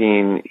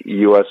 16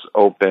 U.S.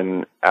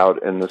 Open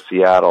out in the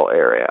Seattle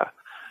area.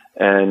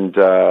 And,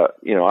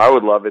 I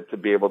would love it to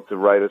be able to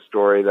write a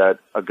story that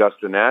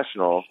Augusta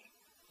National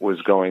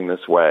was going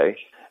this way,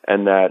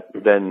 and that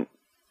then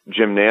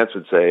Jim Nantz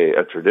would say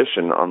a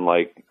tradition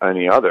unlike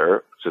any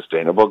other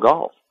sustainable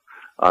golf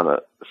on a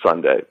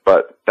Sunday.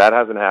 But that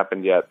hasn't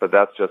happened yet, but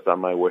that's just on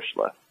my wish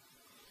list.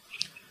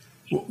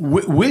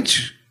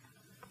 Which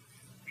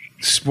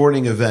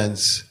sporting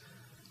events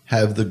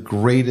have the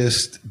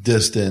greatest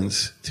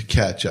distance to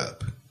catch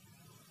up?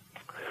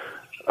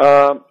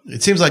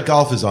 It seems like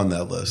golf is on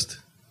that list.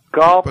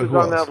 Golf is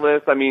on that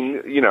list. I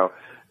mean,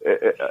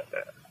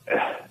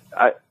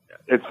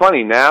 it's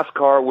funny,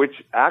 NASCAR,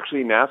 which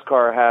actually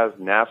NASCAR has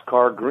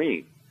NASCAR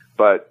Green,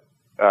 but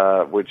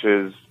which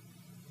is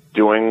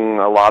doing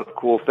a lot of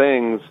cool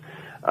things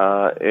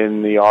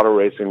in the auto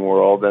racing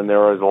world, and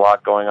there is a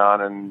lot going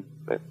on in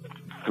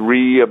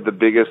three of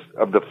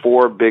the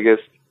four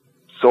biggest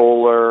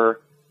solar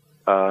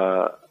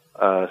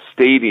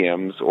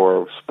stadiums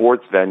or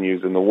sports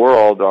venues in the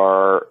world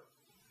are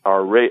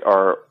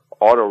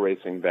auto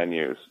racing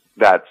venues.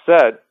 That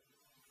said,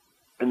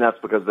 and that's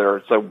because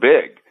they're so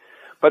big.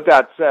 But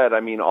that said, I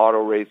mean,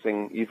 auto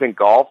racing, you think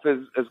golf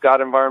has got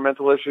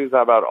environmental issues?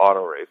 How about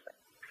auto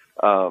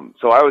racing?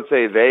 So I would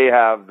say they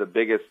have the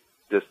biggest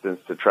distance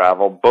to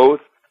travel,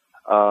 both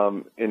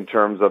in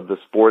terms of the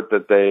sport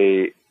that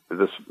the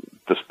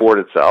sport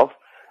itself,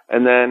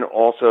 and then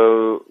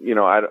also,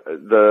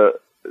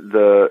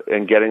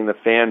 and getting the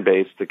fan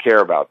base to care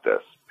about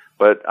this.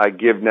 But I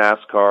give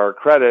NASCAR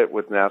credit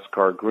with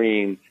NASCAR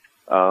Green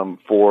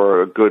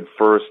for a good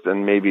first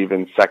and maybe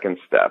even second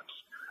steps.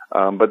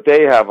 But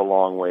they have a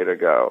long way to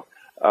go.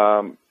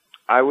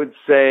 I would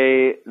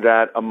say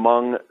that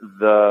among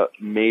the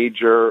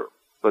major,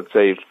 let's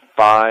say,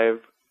 5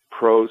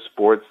 pro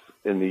sports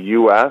in the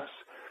U.S.,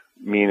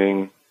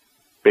 meaning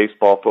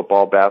baseball,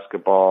 football,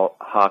 basketball,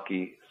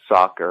 hockey,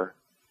 soccer,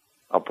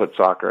 I'll put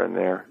soccer in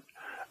there.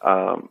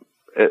 The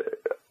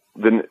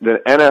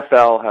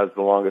NFL has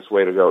the longest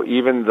way to go,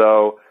 even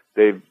though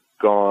they've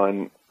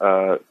gone,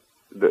 the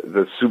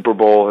Super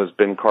Bowl has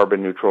been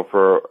carbon neutral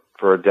for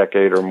a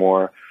decade or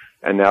more,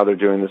 and now they're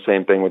doing the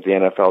same thing with the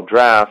NFL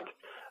draft.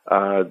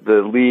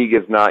 The league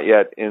is not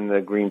yet in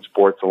the Green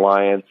Sports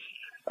Alliance,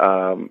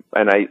 and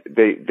I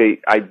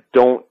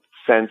don't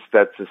sense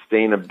that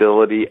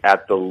sustainability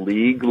at the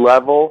league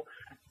level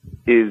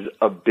is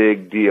a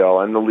big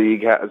deal, and the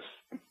league has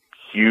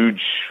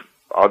huge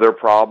other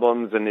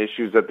problems and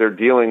issues that they're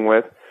dealing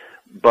with.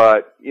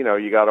 But,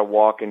 you got to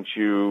walk and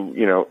chew,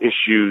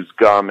 issues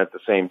gum at the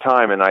same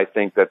time. And I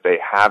think that they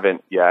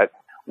haven't yet.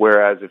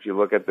 Whereas if you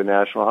look at the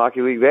National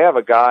Hockey League, they have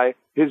a guy,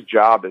 his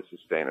job is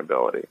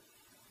sustainability.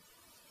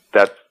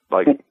 That's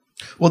like,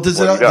 well, does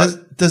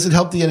it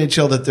help the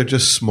NHL that they're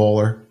just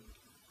smaller?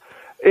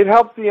 It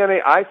helps the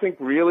NHL. I think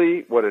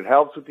really what it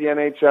helps with the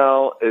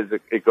NHL is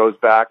it goes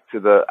back to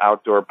the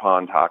outdoor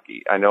pond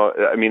hockey.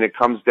 It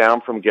comes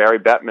down from Gary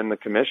Bettman, the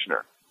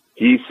commissioner.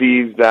 He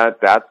sees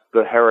that that's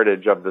the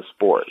heritage of the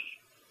sport,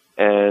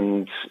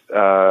 and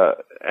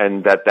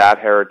that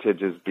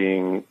heritage is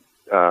being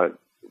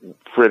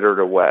frittered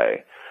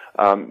away.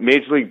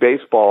 Major League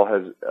Baseball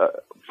has,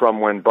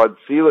 from when Bud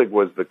Selig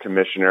was the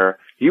commissioner,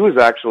 he was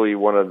actually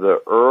one of the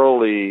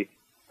early,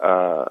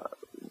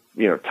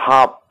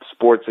 top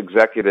sports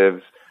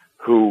executives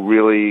who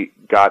really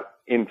got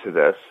into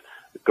this.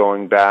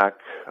 going back,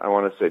 I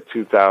want to say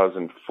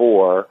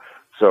 2004,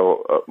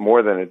 so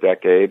more than a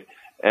decade.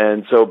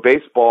 And so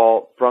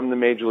baseball from the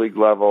major league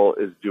level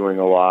is doing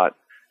a lot.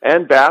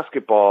 And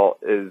basketball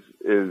is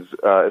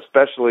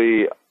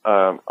especially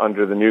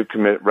under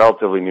the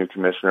relatively new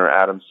commissioner,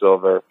 Adam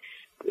Silver,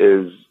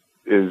 is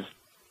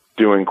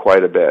doing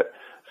quite a bit.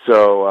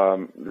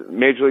 So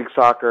Major League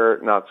Soccer,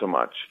 not so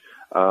much.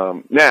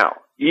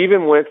 Now,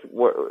 even with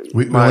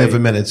we only have a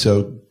minute,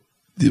 so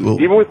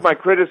even with my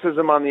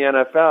criticism on the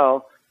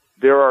NFL,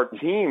 there are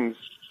teams,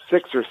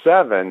 6 or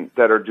 7,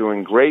 that are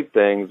doing great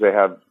things. They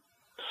have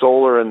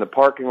solar in the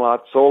parking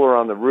lot, solar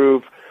on the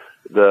roof.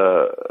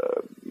 The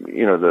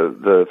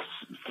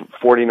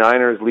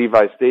 49ers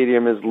Levi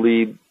Stadium is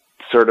LEED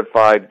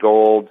certified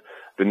gold.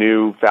 The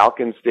new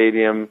Falcon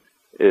Stadium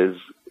is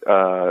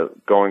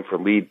going for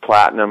LEED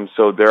platinum.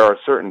 So there are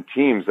certain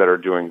teams that are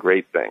doing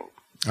great things.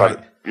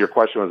 But your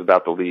question was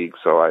about the league,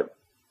 so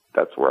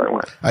that's where I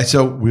went. All right,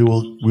 so we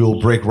will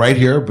break right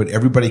here, but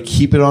everybody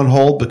keep it on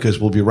hold because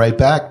we'll be right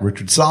back.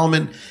 Richard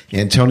Solomon,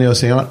 Antonio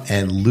Saillant,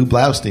 and Lou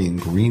Blaustein,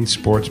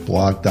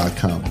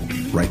 greensportsblog.com. We'll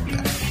be right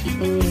back.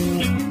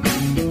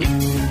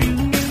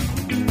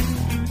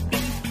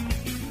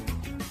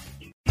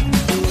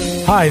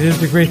 Hi, this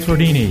is the Great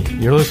Thordini.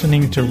 You're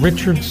listening to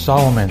Richard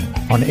Solomon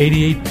on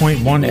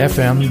 88.1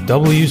 FM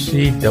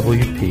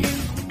WCWP.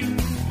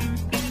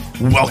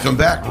 Welcome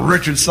back.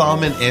 Richard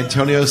Solomon,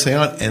 Antonio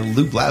Saillant, and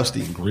Lou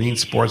Blaustein,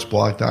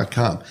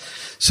 greensportsblog.com.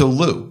 So,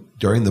 Lou,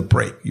 during the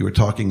break, you were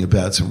talking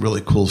about some really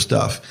cool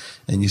stuff,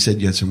 and you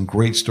said you had some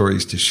great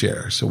stories to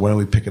share. So why don't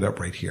we pick it up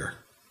right here?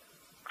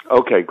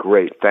 Okay,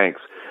 great. Thanks.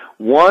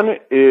 One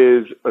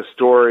is a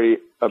story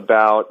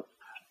about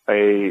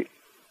a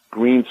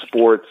green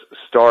sports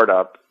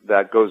startup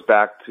that goes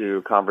back to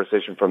a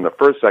conversation from the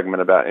first segment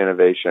about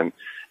innovation.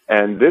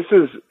 And this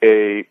is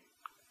a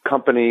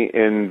company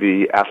in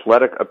the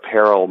athletic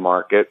apparel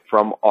market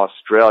from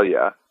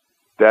Australia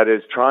that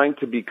is trying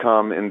to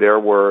become, in their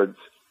words,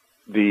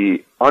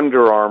 the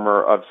Under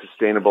Armour of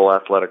sustainable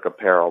athletic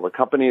apparel. The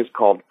company is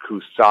called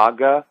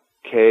Kusaga,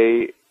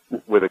 Kusaga,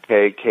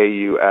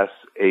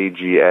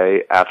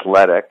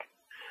 Athletic.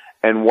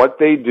 And what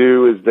they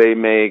do is they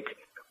make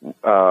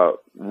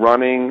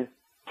running,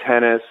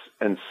 tennis,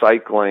 and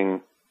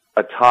cycling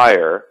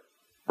attire.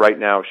 Right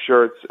now,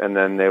 shirts, and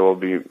then they will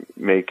be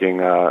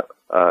making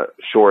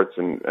shorts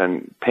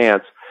and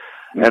pants,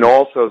 and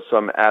also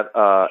some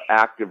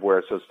active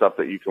wear, so stuff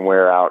that you can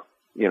wear out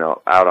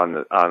on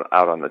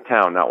the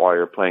town, not while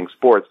you're playing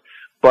sports.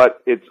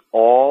 But it's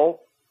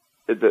all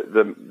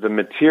the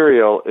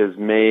material is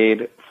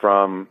made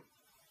from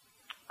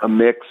a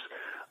mix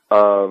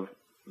of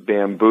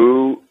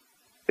bamboo,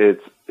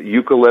 it's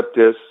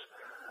eucalyptus,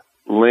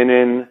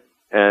 linen,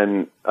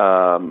 and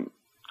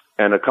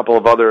a couple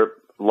of other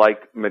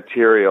like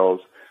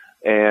materials,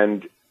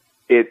 and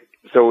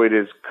so it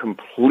is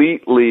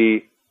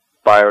completely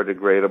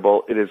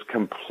biodegradable. It is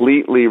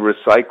completely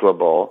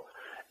recyclable,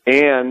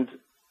 and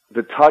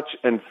the touch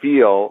and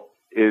feel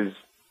is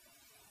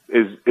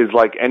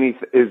like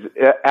is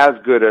as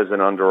good as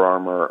an Under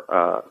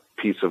Armour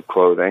piece of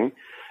clothing,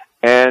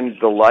 and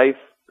the life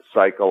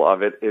cycle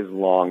of it is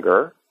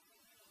longer.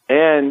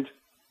 And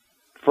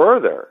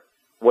further,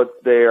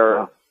 what they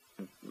are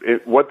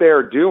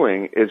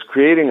doing is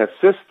creating a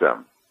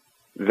system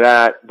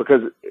that,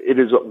 because it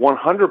is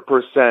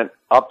 100%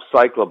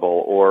 upcyclable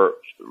or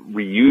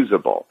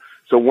reusable.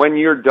 So when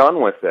you're done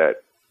with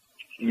it,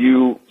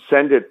 you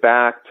send it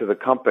back to the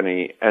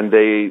company and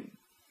they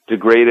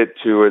degrade it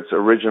to its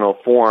original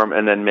form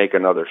and then make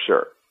another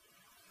shirt.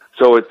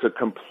 So it's a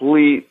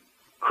complete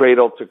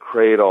cradle to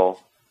cradle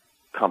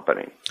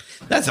company.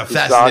 That's a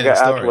fascinating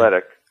story.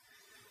 Athletic.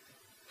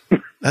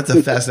 That's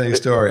a fascinating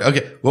story.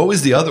 Okay, what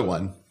was the other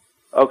one?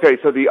 Okay,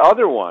 so the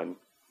other one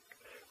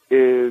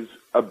is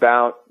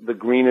about the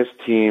greenest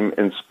team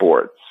in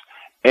sports.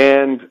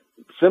 And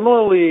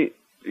similarly,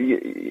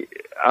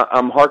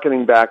 I'm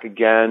hearkening back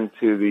again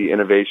to the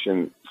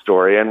innovation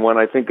story. And when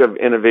I think of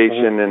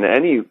innovation in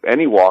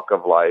any walk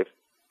of life,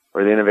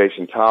 or the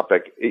innovation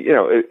topic,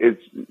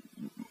 it's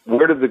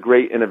where do the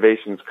great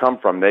innovations come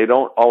from? They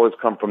don't always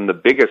come from the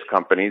biggest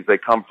companies. They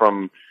come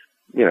from,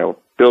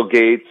 Bill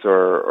Gates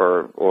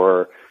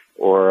or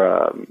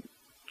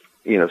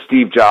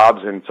Steve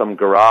Jobs in some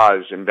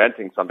garage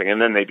inventing something,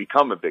 and then they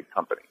become a big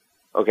company.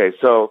 Okay,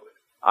 so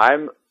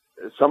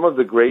some of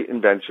the great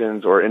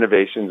inventions or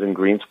innovations in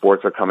green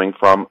sports are coming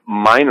from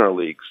minor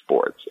league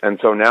sports. And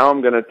so now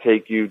I'm going to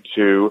take you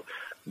to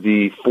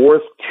the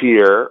fourth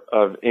tier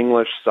of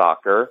English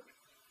soccer.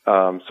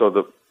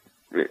 So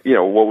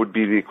what would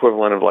be the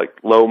equivalent of like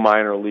low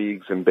minor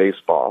leagues in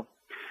baseball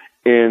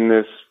in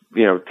this,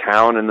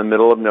 town in the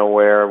middle of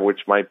nowhere,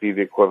 which might be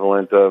the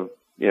equivalent of,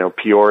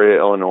 Peoria,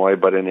 Illinois,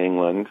 but in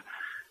England.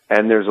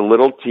 And there's a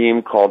little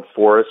team called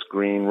Forest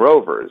Green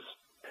Rovers.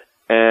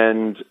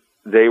 And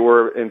they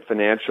were in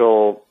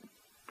financial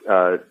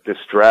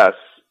distress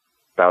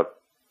about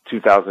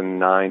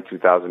 2009,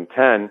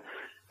 2010,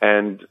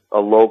 and a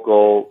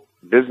local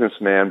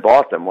businessman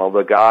bought them. Well,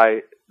 the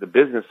guy the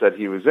business that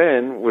he was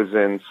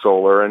in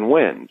solar and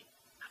wind,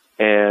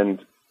 and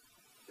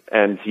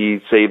he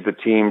saved the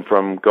team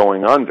from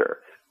going under.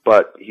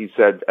 But he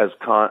said, as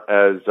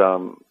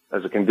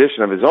a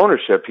condition of his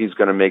ownership, he's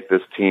going to make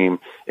this team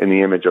in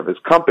the image of his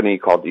company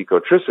called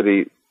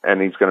Ecotricity, and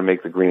he's going to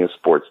make the greenest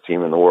sports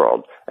team in the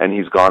world. And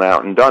he's gone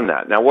out and done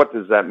that. Now, what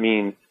does that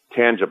mean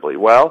tangibly?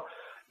 Well,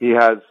 he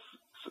has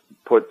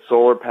put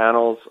solar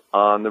panels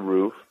on the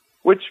roof,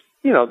 which,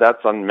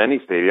 that's on many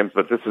stadiums,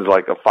 but this is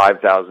like a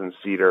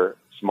 5,000-seater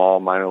small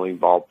minor league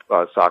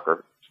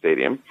soccer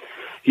stadium.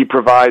 He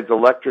provides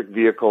electric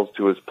vehicles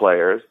to his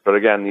players, but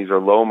again, these are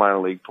low minor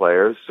league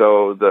players,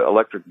 so the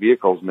electric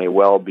vehicles may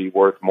well be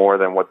worth more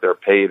than what they're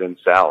paid in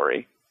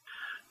salary.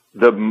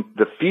 The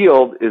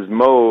field is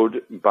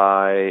mowed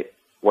by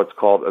what's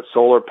called a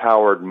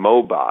solar-powered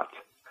Mowbot.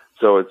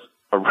 So it's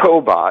a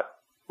robot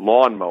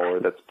lawnmower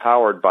that's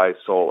powered by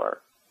solar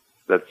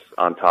that's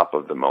on top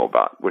of the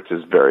Mowbot, which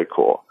is very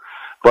cool.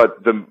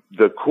 But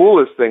the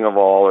coolest thing of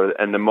all,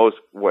 and the most,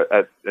 what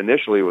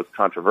initially was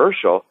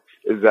controversial,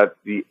 is that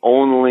the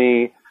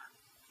only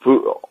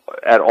food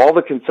at all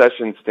the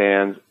concession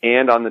stands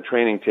and on the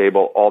training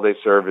table, all they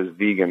serve is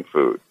vegan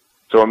food.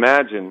 So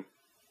imagine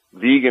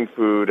vegan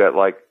food at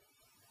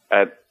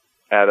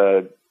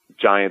a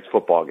Giants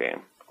football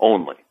game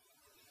only.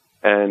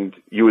 And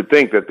you would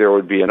think that there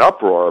would be an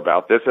uproar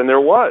about this, and there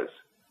was.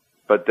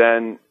 But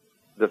then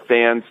the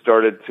fans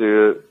started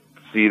to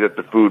see that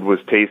the food was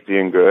tasty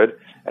and good,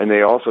 and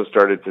they also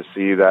started to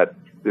see that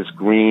this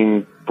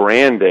green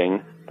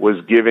branding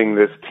was giving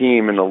this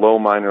team in the low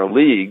minor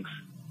leagues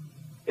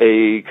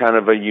a kind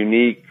of a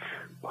unique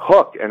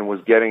hook and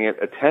was getting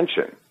it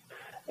attention.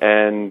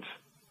 And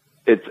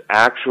it's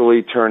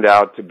actually turned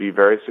out to be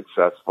very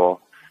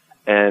successful.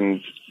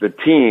 And the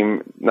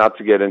team, not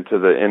to get into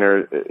the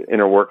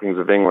inner workings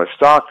of English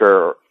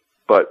soccer,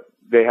 but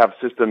they have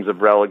systems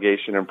of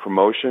relegation and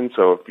promotion.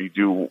 So if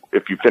you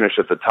finish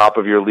at the top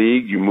of your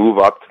league, you move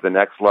up to the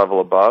next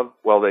level above.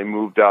 Well, they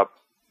moved up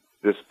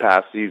this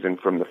past season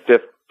from the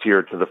 5th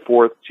tier to the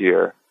 4th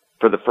tier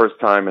for the first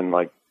time in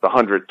like the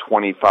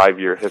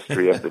 125-year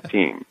history of the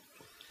team.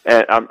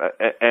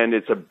 And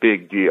it's a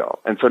big deal.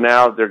 And so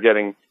now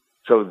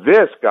so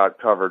this got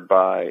covered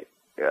by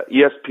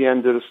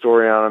ESPN did a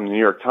story on him, the New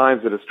York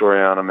Times did a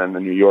story on him, and the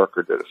New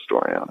Yorker did a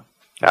story on him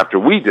after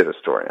we did a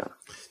story on him.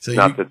 So you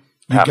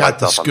got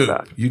the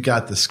scoop. You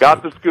got the scoop.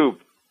 Got the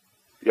scoop.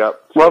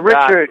 Yep. Well, so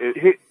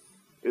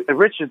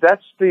Richard,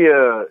 that's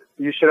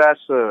you should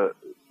ask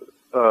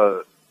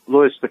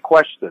Louis the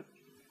question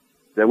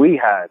that we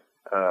had.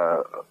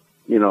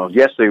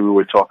 Yesterday we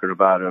were talking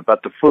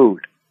about the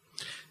food.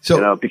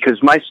 So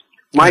because my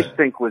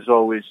stink was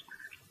always,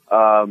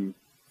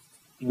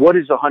 what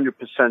is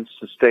 100%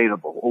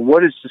 sustainable, or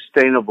what is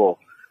sustainable?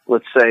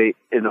 Let's say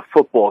in a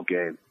football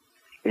game,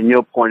 in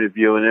your point of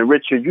view, and then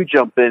Richard, you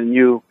jump in.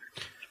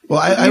 Well,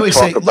 I always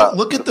say,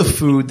 look at the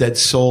food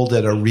that's sold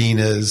at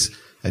arenas,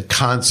 at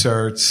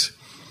concerts,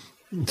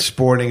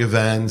 sporting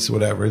events,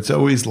 whatever. It's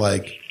always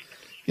like,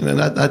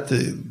 not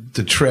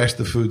to trash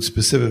the food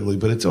specifically,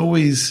 but it's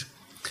always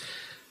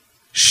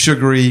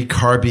sugary,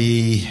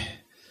 carby,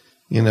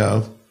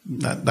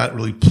 not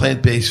really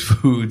plant-based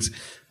foods,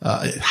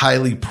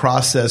 highly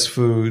processed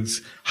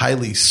foods,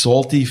 highly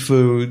salty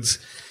foods.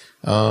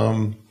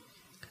 You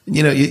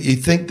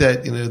think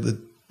that,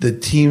 the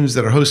teams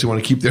that are hosting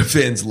want to keep their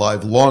fans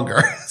live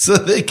longer so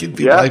they can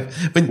be live.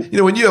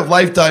 When you have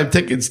lifetime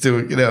tickets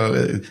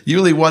to, you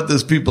really want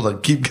those people to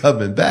keep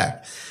coming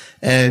back.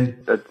 And,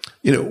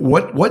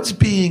 what's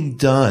being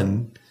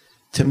done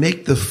to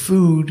make the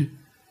food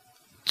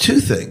two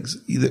things,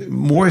 either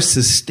more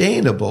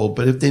sustainable,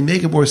 but if they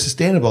make it more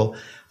sustainable,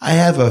 I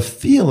have a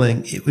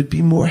feeling it would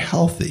be more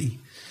healthy.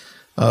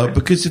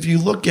 Because if you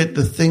look at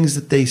the things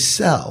that they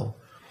sell,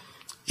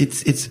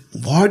 it's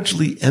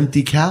largely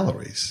empty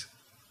calories.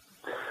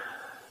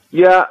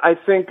 Yeah, I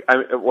think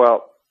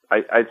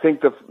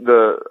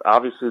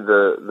obviously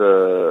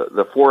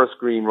the Forest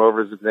Green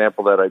Rovers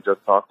example that I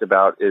just talked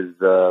about is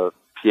the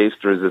pièce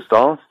de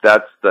résistance.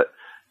 That's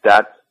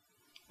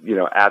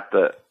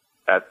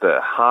at the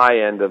high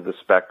end of the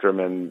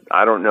spectrum, and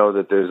I don't know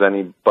that there's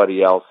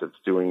anybody else that's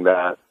doing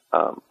that.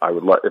 I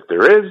would if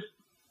there is,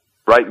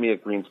 write me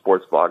at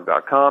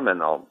greensportsblog.com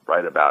and I'll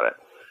write about it.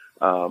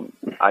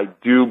 I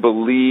do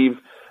believe,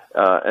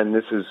 and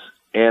this is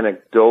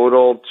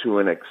anecdotal to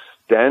an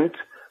extent,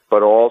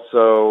 but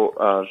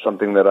also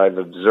something that I've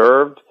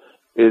observed,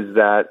 is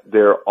that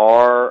there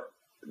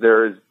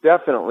is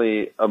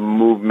definitely a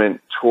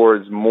movement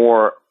towards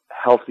more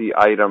healthy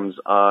items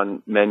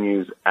on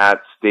menus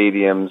at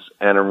stadiums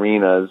and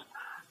arenas.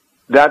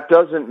 That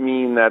doesn't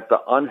mean that the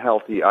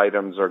unhealthy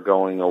items are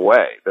going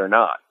away. They're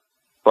not.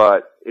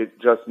 But it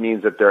just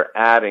means that they're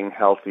adding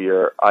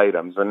healthier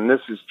items. And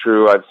this is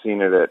true. I've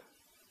seen it at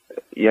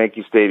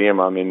Yankee Stadium.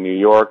 I'm in New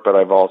York, but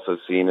I've also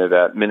seen it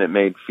at Minute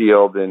Maid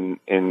Field in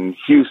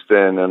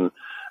Houston, and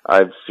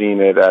I've seen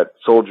it at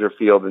Soldier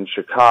Field in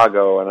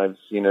Chicago, and I've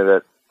seen it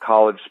at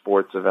college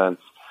sports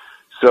events.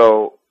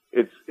 So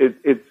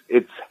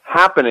it's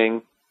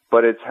happening,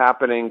 but it's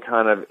happening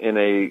kind of in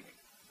a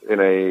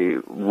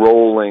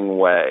rolling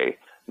way,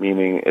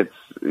 meaning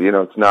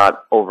it's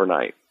not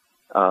overnight.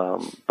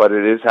 But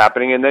it is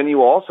happening. And then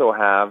you also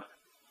have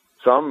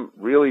some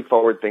really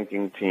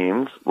forward-thinking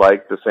teams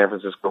like the San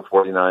Francisco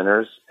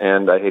 49ers,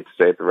 and I hate to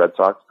say it, the Red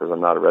Sox, because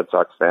I'm not a Red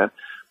Sox fan,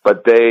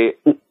 but they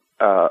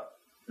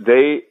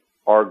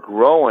are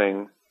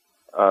growing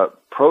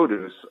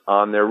produce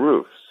on their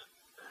roofs.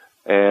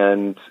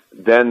 And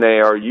then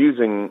they are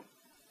using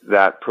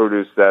that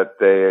produce that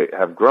they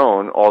have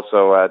grown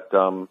also at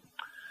the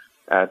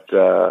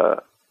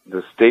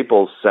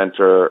Staples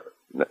Center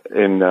the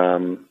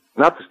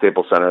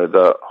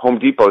Home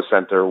Depot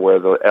Center where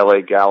the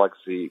LA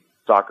Galaxy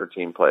soccer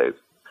team plays.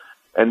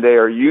 And they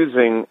are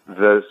using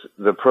the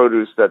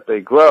produce that they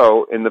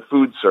grow in the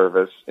food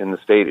service in the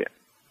stadium.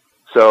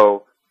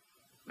 So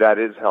that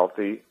is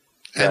healthy.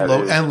 And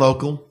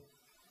local.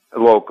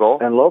 Local.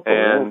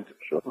 And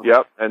sure.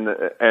 Yep.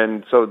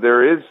 And so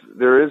there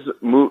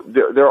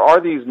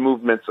are these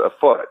movements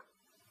afoot,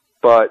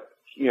 but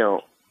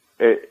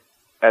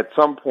at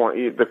some point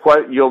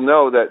you'll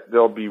know that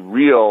there'll be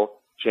real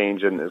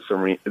change in this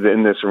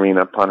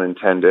arena, pun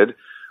intended,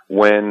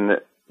 when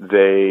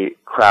they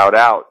crowd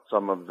out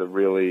some of the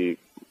really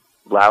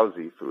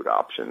lousy food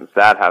options.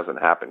 That hasn't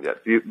happened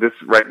yet. This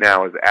right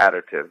now is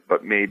additive,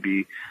 but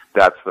maybe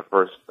that's the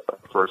first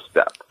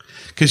step.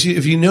 Because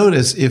if you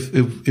notice, if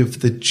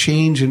the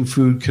change in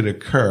food could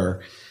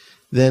occur,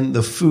 then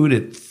the food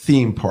at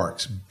theme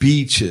parks,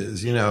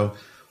 beaches,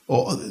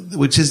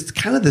 which is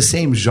kind of the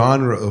same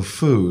genre of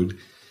food,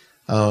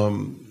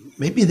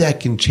 maybe that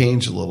can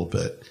change a little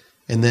bit.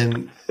 And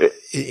then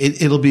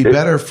it'll be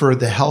better for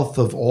the health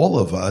of all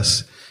of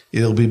us.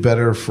 It'll be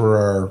better for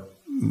our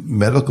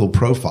medical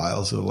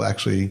profiles. It'll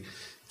actually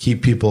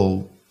keep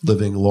people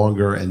living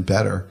longer and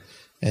better.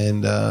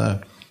 And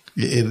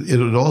it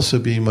would also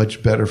be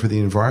much better for the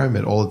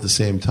environment all at the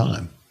same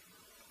time.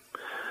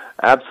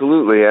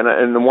 Absolutely.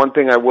 And the one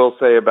thing I will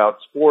say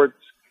about sports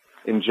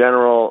in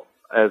general,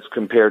 as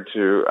compared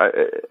to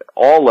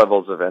all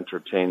levels of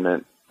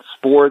entertainment,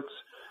 sports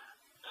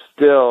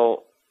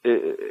still,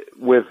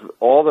 with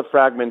all the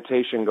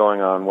fragmentation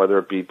going on, whether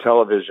it be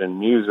television,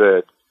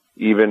 music,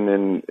 even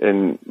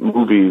in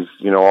movies,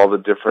 all the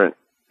different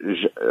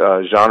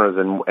genres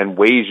and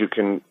ways you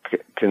can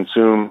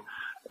consume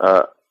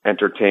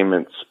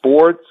entertainment.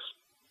 Sports,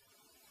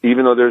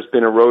 even though there's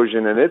been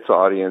erosion in its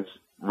audience,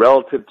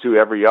 relative to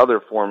every other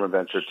form of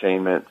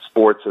entertainment,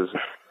 sports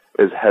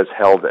has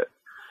held it.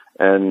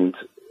 And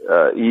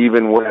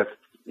even with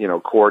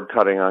cord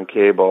cutting on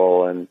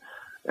cable and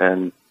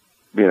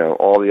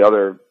all the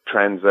other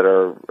trends that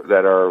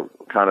are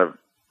kind of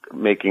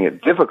making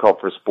it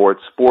difficult for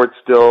sports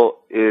still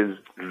is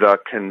the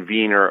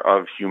convener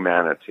of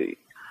humanity.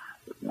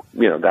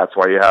 That's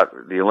why you have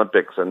the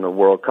Olympics and the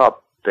World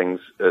Cup things.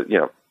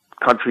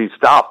 Countries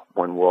stop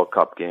when World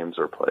Cup games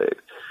are played.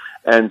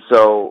 And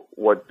so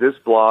what this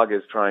blog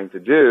is trying to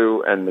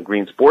do, and the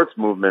Green Sports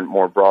Movement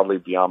more broadly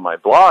beyond my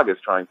blog is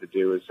trying to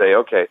do, is say,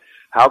 okay,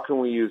 how can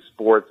we use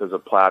sports as a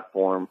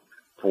platform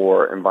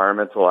for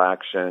environmental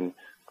action,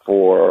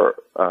 for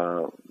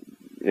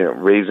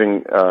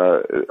raising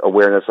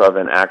awareness of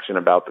and action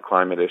about the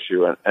climate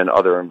issue and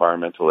other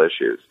environmental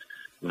issues.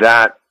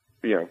 That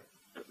there's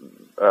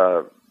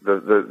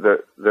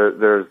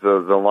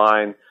the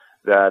line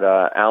that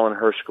Alan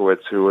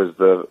Hershkowitz, who is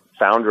the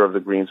founder of the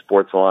Green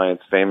Sports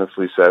Alliance,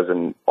 famously says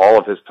in all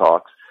of his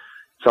talks,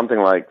 something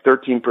like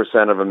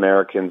 13% of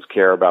Americans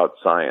care about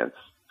science,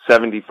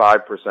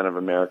 75% of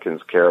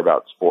Americans care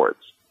about sports.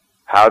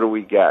 How do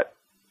we get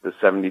the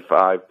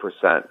 75%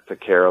 to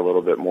care a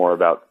little bit more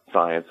about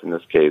science, in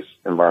this case,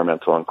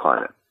 environmental and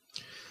climate?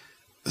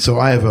 So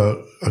I have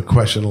a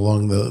question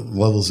along the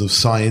levels of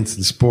science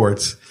and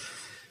sports.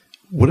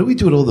 What do we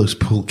do with all those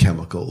pool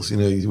chemicals?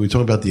 We're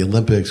talking about the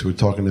Olympics. We're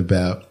talking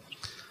about,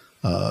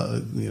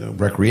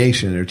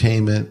 recreation,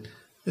 entertainment.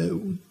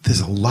 There's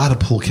a lot of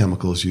pool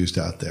chemicals used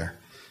out there.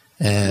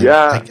 And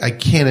I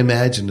can't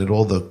imagine that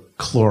all the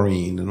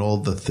chlorine and all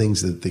the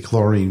things that the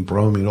chlorine,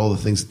 bromine, all the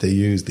things that they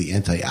use, the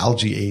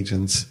anti-algae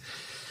agents.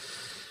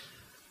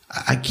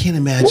 I can't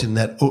imagine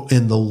that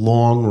in the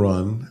long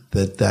run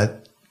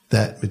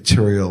that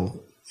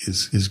material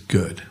is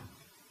good.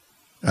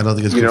 I don't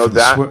think it's good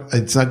for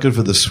it's not good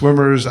for the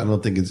swimmers. I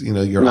don't think it's,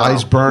 your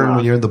eyes burn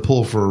when you're in the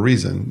pool for a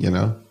reason,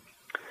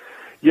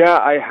 Yeah,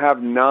 I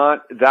have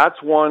not.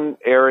 That's one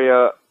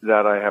area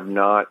that I have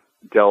not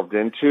delved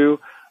into,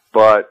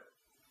 but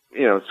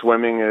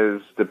swimming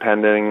is,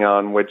 depending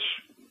on which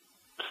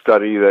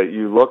study that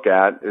you look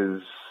at,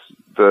 is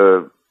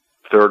the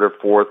third or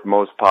fourth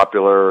most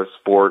popular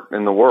sport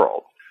in the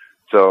world.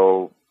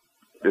 So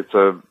it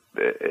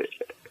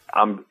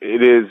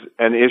is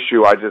an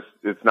issue.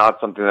 It's not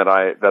something that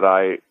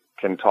I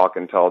can talk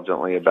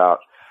intelligently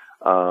about.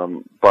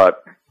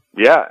 But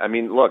yeah,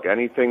 look,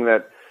 anything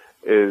that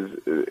is,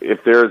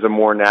 if there's a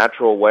more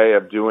natural way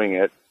of doing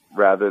it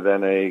rather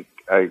than a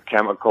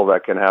chemical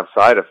that can have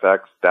side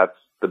effects, that's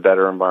the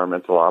better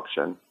environmental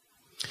option.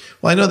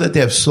 Well, I know that they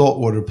have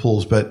saltwater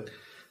pools, but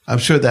I'm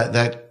sure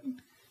that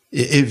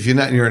if you're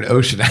not near an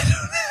ocean, I don't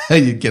know how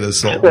you get a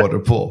saltwater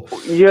pool.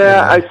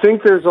 Yeah, I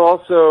think there's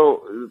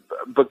also,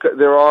 because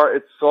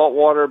it's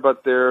saltwater,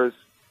 but there's,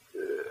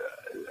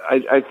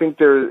 I think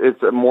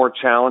it's more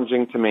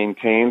challenging to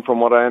maintain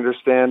from what I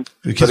understand.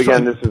 But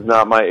again, this is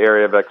not my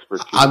area of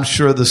expertise. I'm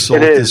sure the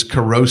salt is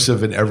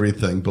corrosive and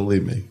everything,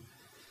 believe me.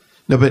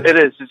 No, but it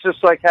is. It's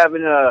just like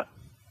having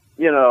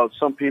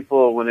some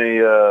people when they,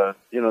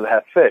 they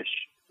have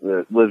fish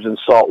that lives in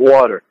salt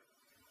water.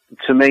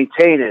 To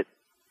maintain it,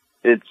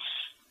 it's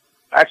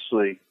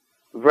actually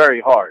very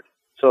hard.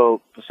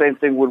 So the same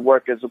thing would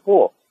work as a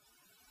pool.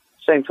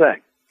 Same thing.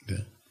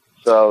 Yeah.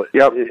 So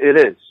it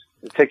is.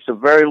 It takes a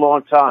very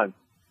long time,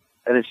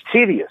 and it's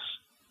tedious.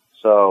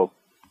 So,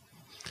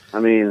 I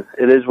mean,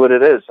 it is what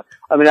it is.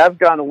 I mean, I've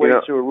gone away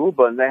to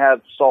Aruba, and they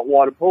have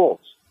saltwater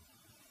pools,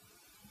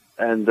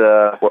 and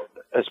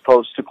as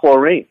opposed to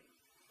chlorine.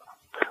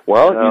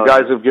 Well, you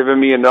guys have given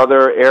me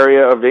another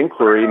area of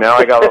inquiry. Now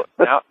I got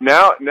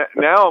now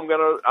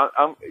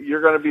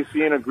you're going to be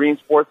seeing a Green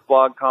Sports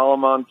Blog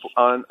column on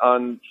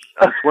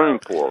swimming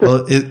pools.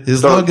 Well,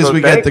 as long as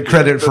we get the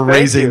credit for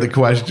raising the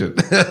question.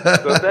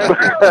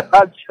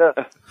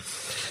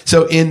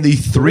 So in the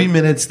 3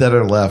 minutes that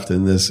are left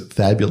in this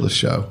fabulous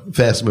show,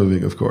 fast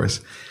moving, of course,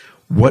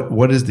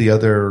 what is the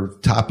other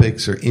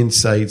topics or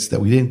insights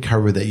that we didn't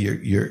cover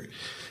that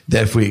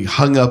that if we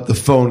hung up the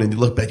phone and you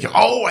look back,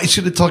 I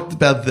should have talked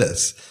about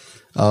this.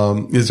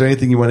 Is there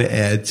anything you want to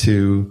add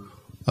to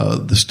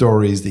the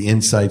stories, the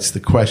insights,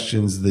 the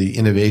questions, the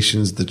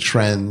innovations, the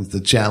trends,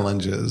 the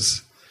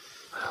challenges?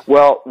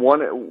 Well,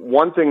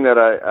 one thing that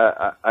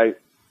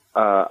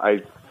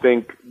I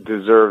think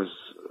deserves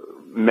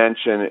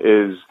mention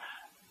is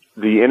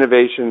the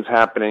innovations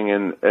happening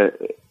in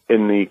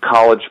the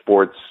college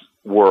sports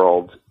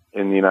world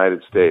in the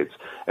United States.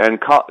 And,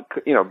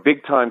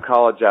 big time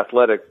college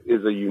athletics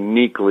is a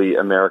uniquely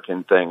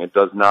American thing. It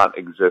does not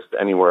exist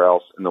anywhere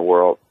else in the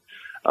world,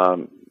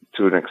 to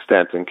an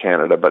extent in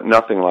Canada, but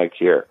nothing like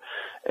here.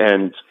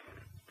 And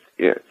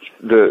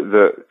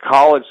the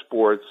college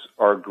sports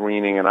are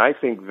greening, and I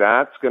think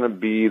that's going to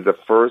be the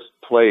first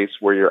place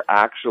where you're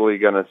actually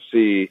going to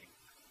see,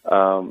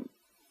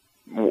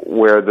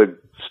 where the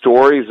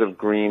stories of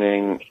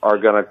greening are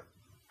going to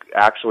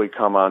actually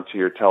come onto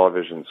your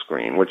television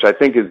screen, which I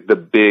think is the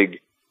big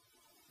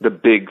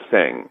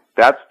thing.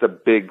 That's the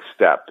big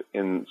step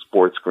in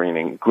sports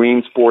greening.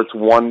 Green Sports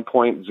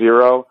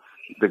 1.0,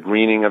 the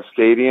greening of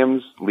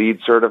stadiums,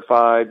 LEED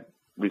certified,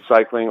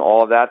 recycling,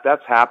 all of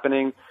that's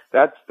happening.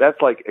 That's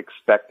like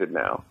expected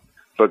now.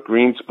 But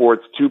Green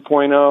Sports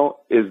 2.0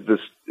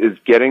 is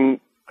getting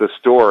the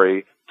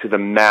story to the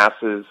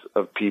masses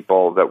of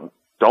people that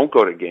don't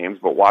go to games,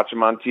 but watch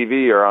them on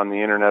TV or on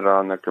the internet or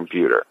on their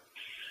computer.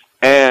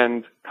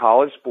 And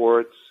college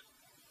sports,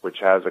 which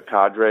has a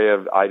cadre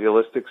of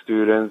idealistic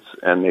students,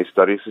 and they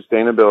study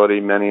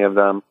sustainability, many of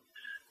them.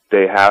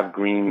 They have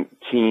green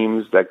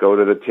teams that go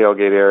to the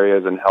tailgate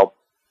areas and help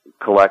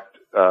collect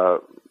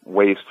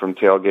waste from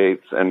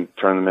tailgates and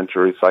turn them into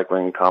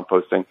recycling and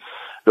composting.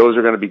 Those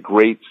are going to be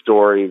great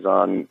stories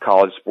on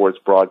college sports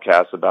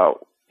broadcasts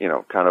about,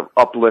 kind of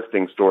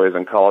uplifting stories,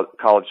 and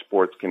college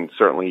sports can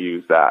certainly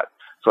use that.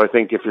 So I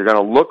think if you're going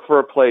to look for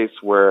a place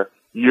where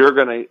you're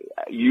going to,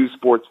 you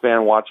sports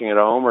fan watching at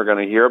home, are going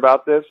to hear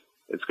about this,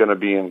 it's going to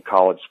be in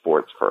college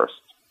sports first.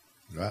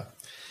 Right.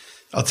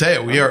 I'll tell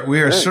you,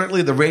 we are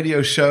certainly the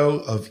radio show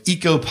of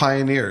eco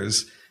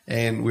pioneers,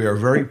 and we are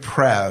very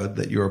proud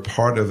that you're a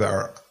part of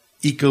our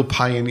eco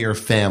pioneer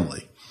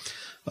family.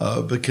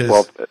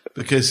 Because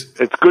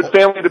it's good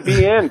family to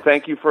be in.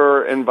 Thank you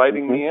for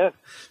inviting me in.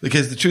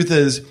 Because the truth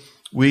is,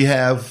 we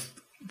have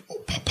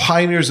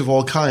pioneers of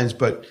all kinds,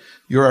 but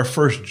you're our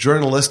first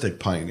journalistic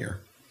pioneer.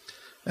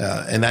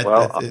 And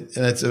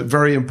that's a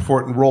very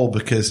important role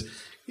because,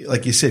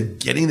 like you said,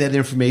 getting that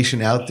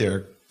information out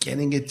there,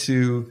 getting it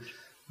to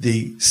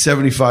the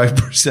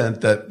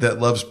 75% that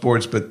love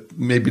sports, but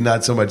maybe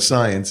not so much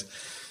science,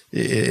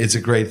 it's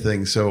a great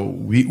thing. So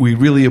we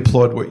really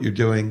applaud what you're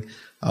doing.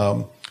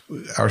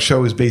 Our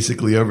show is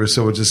basically over,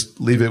 so we'll just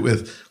leave it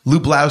with Lou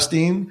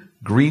Blaustein,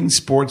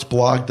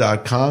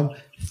 greensportsblog.com.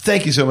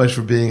 Thank you so much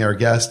for being our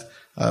guest.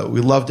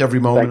 We loved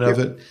every moment of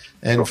it.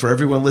 And for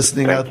everyone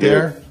listening out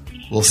there,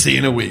 we'll see you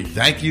in a week.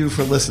 Thank you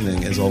for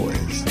listening, as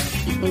always.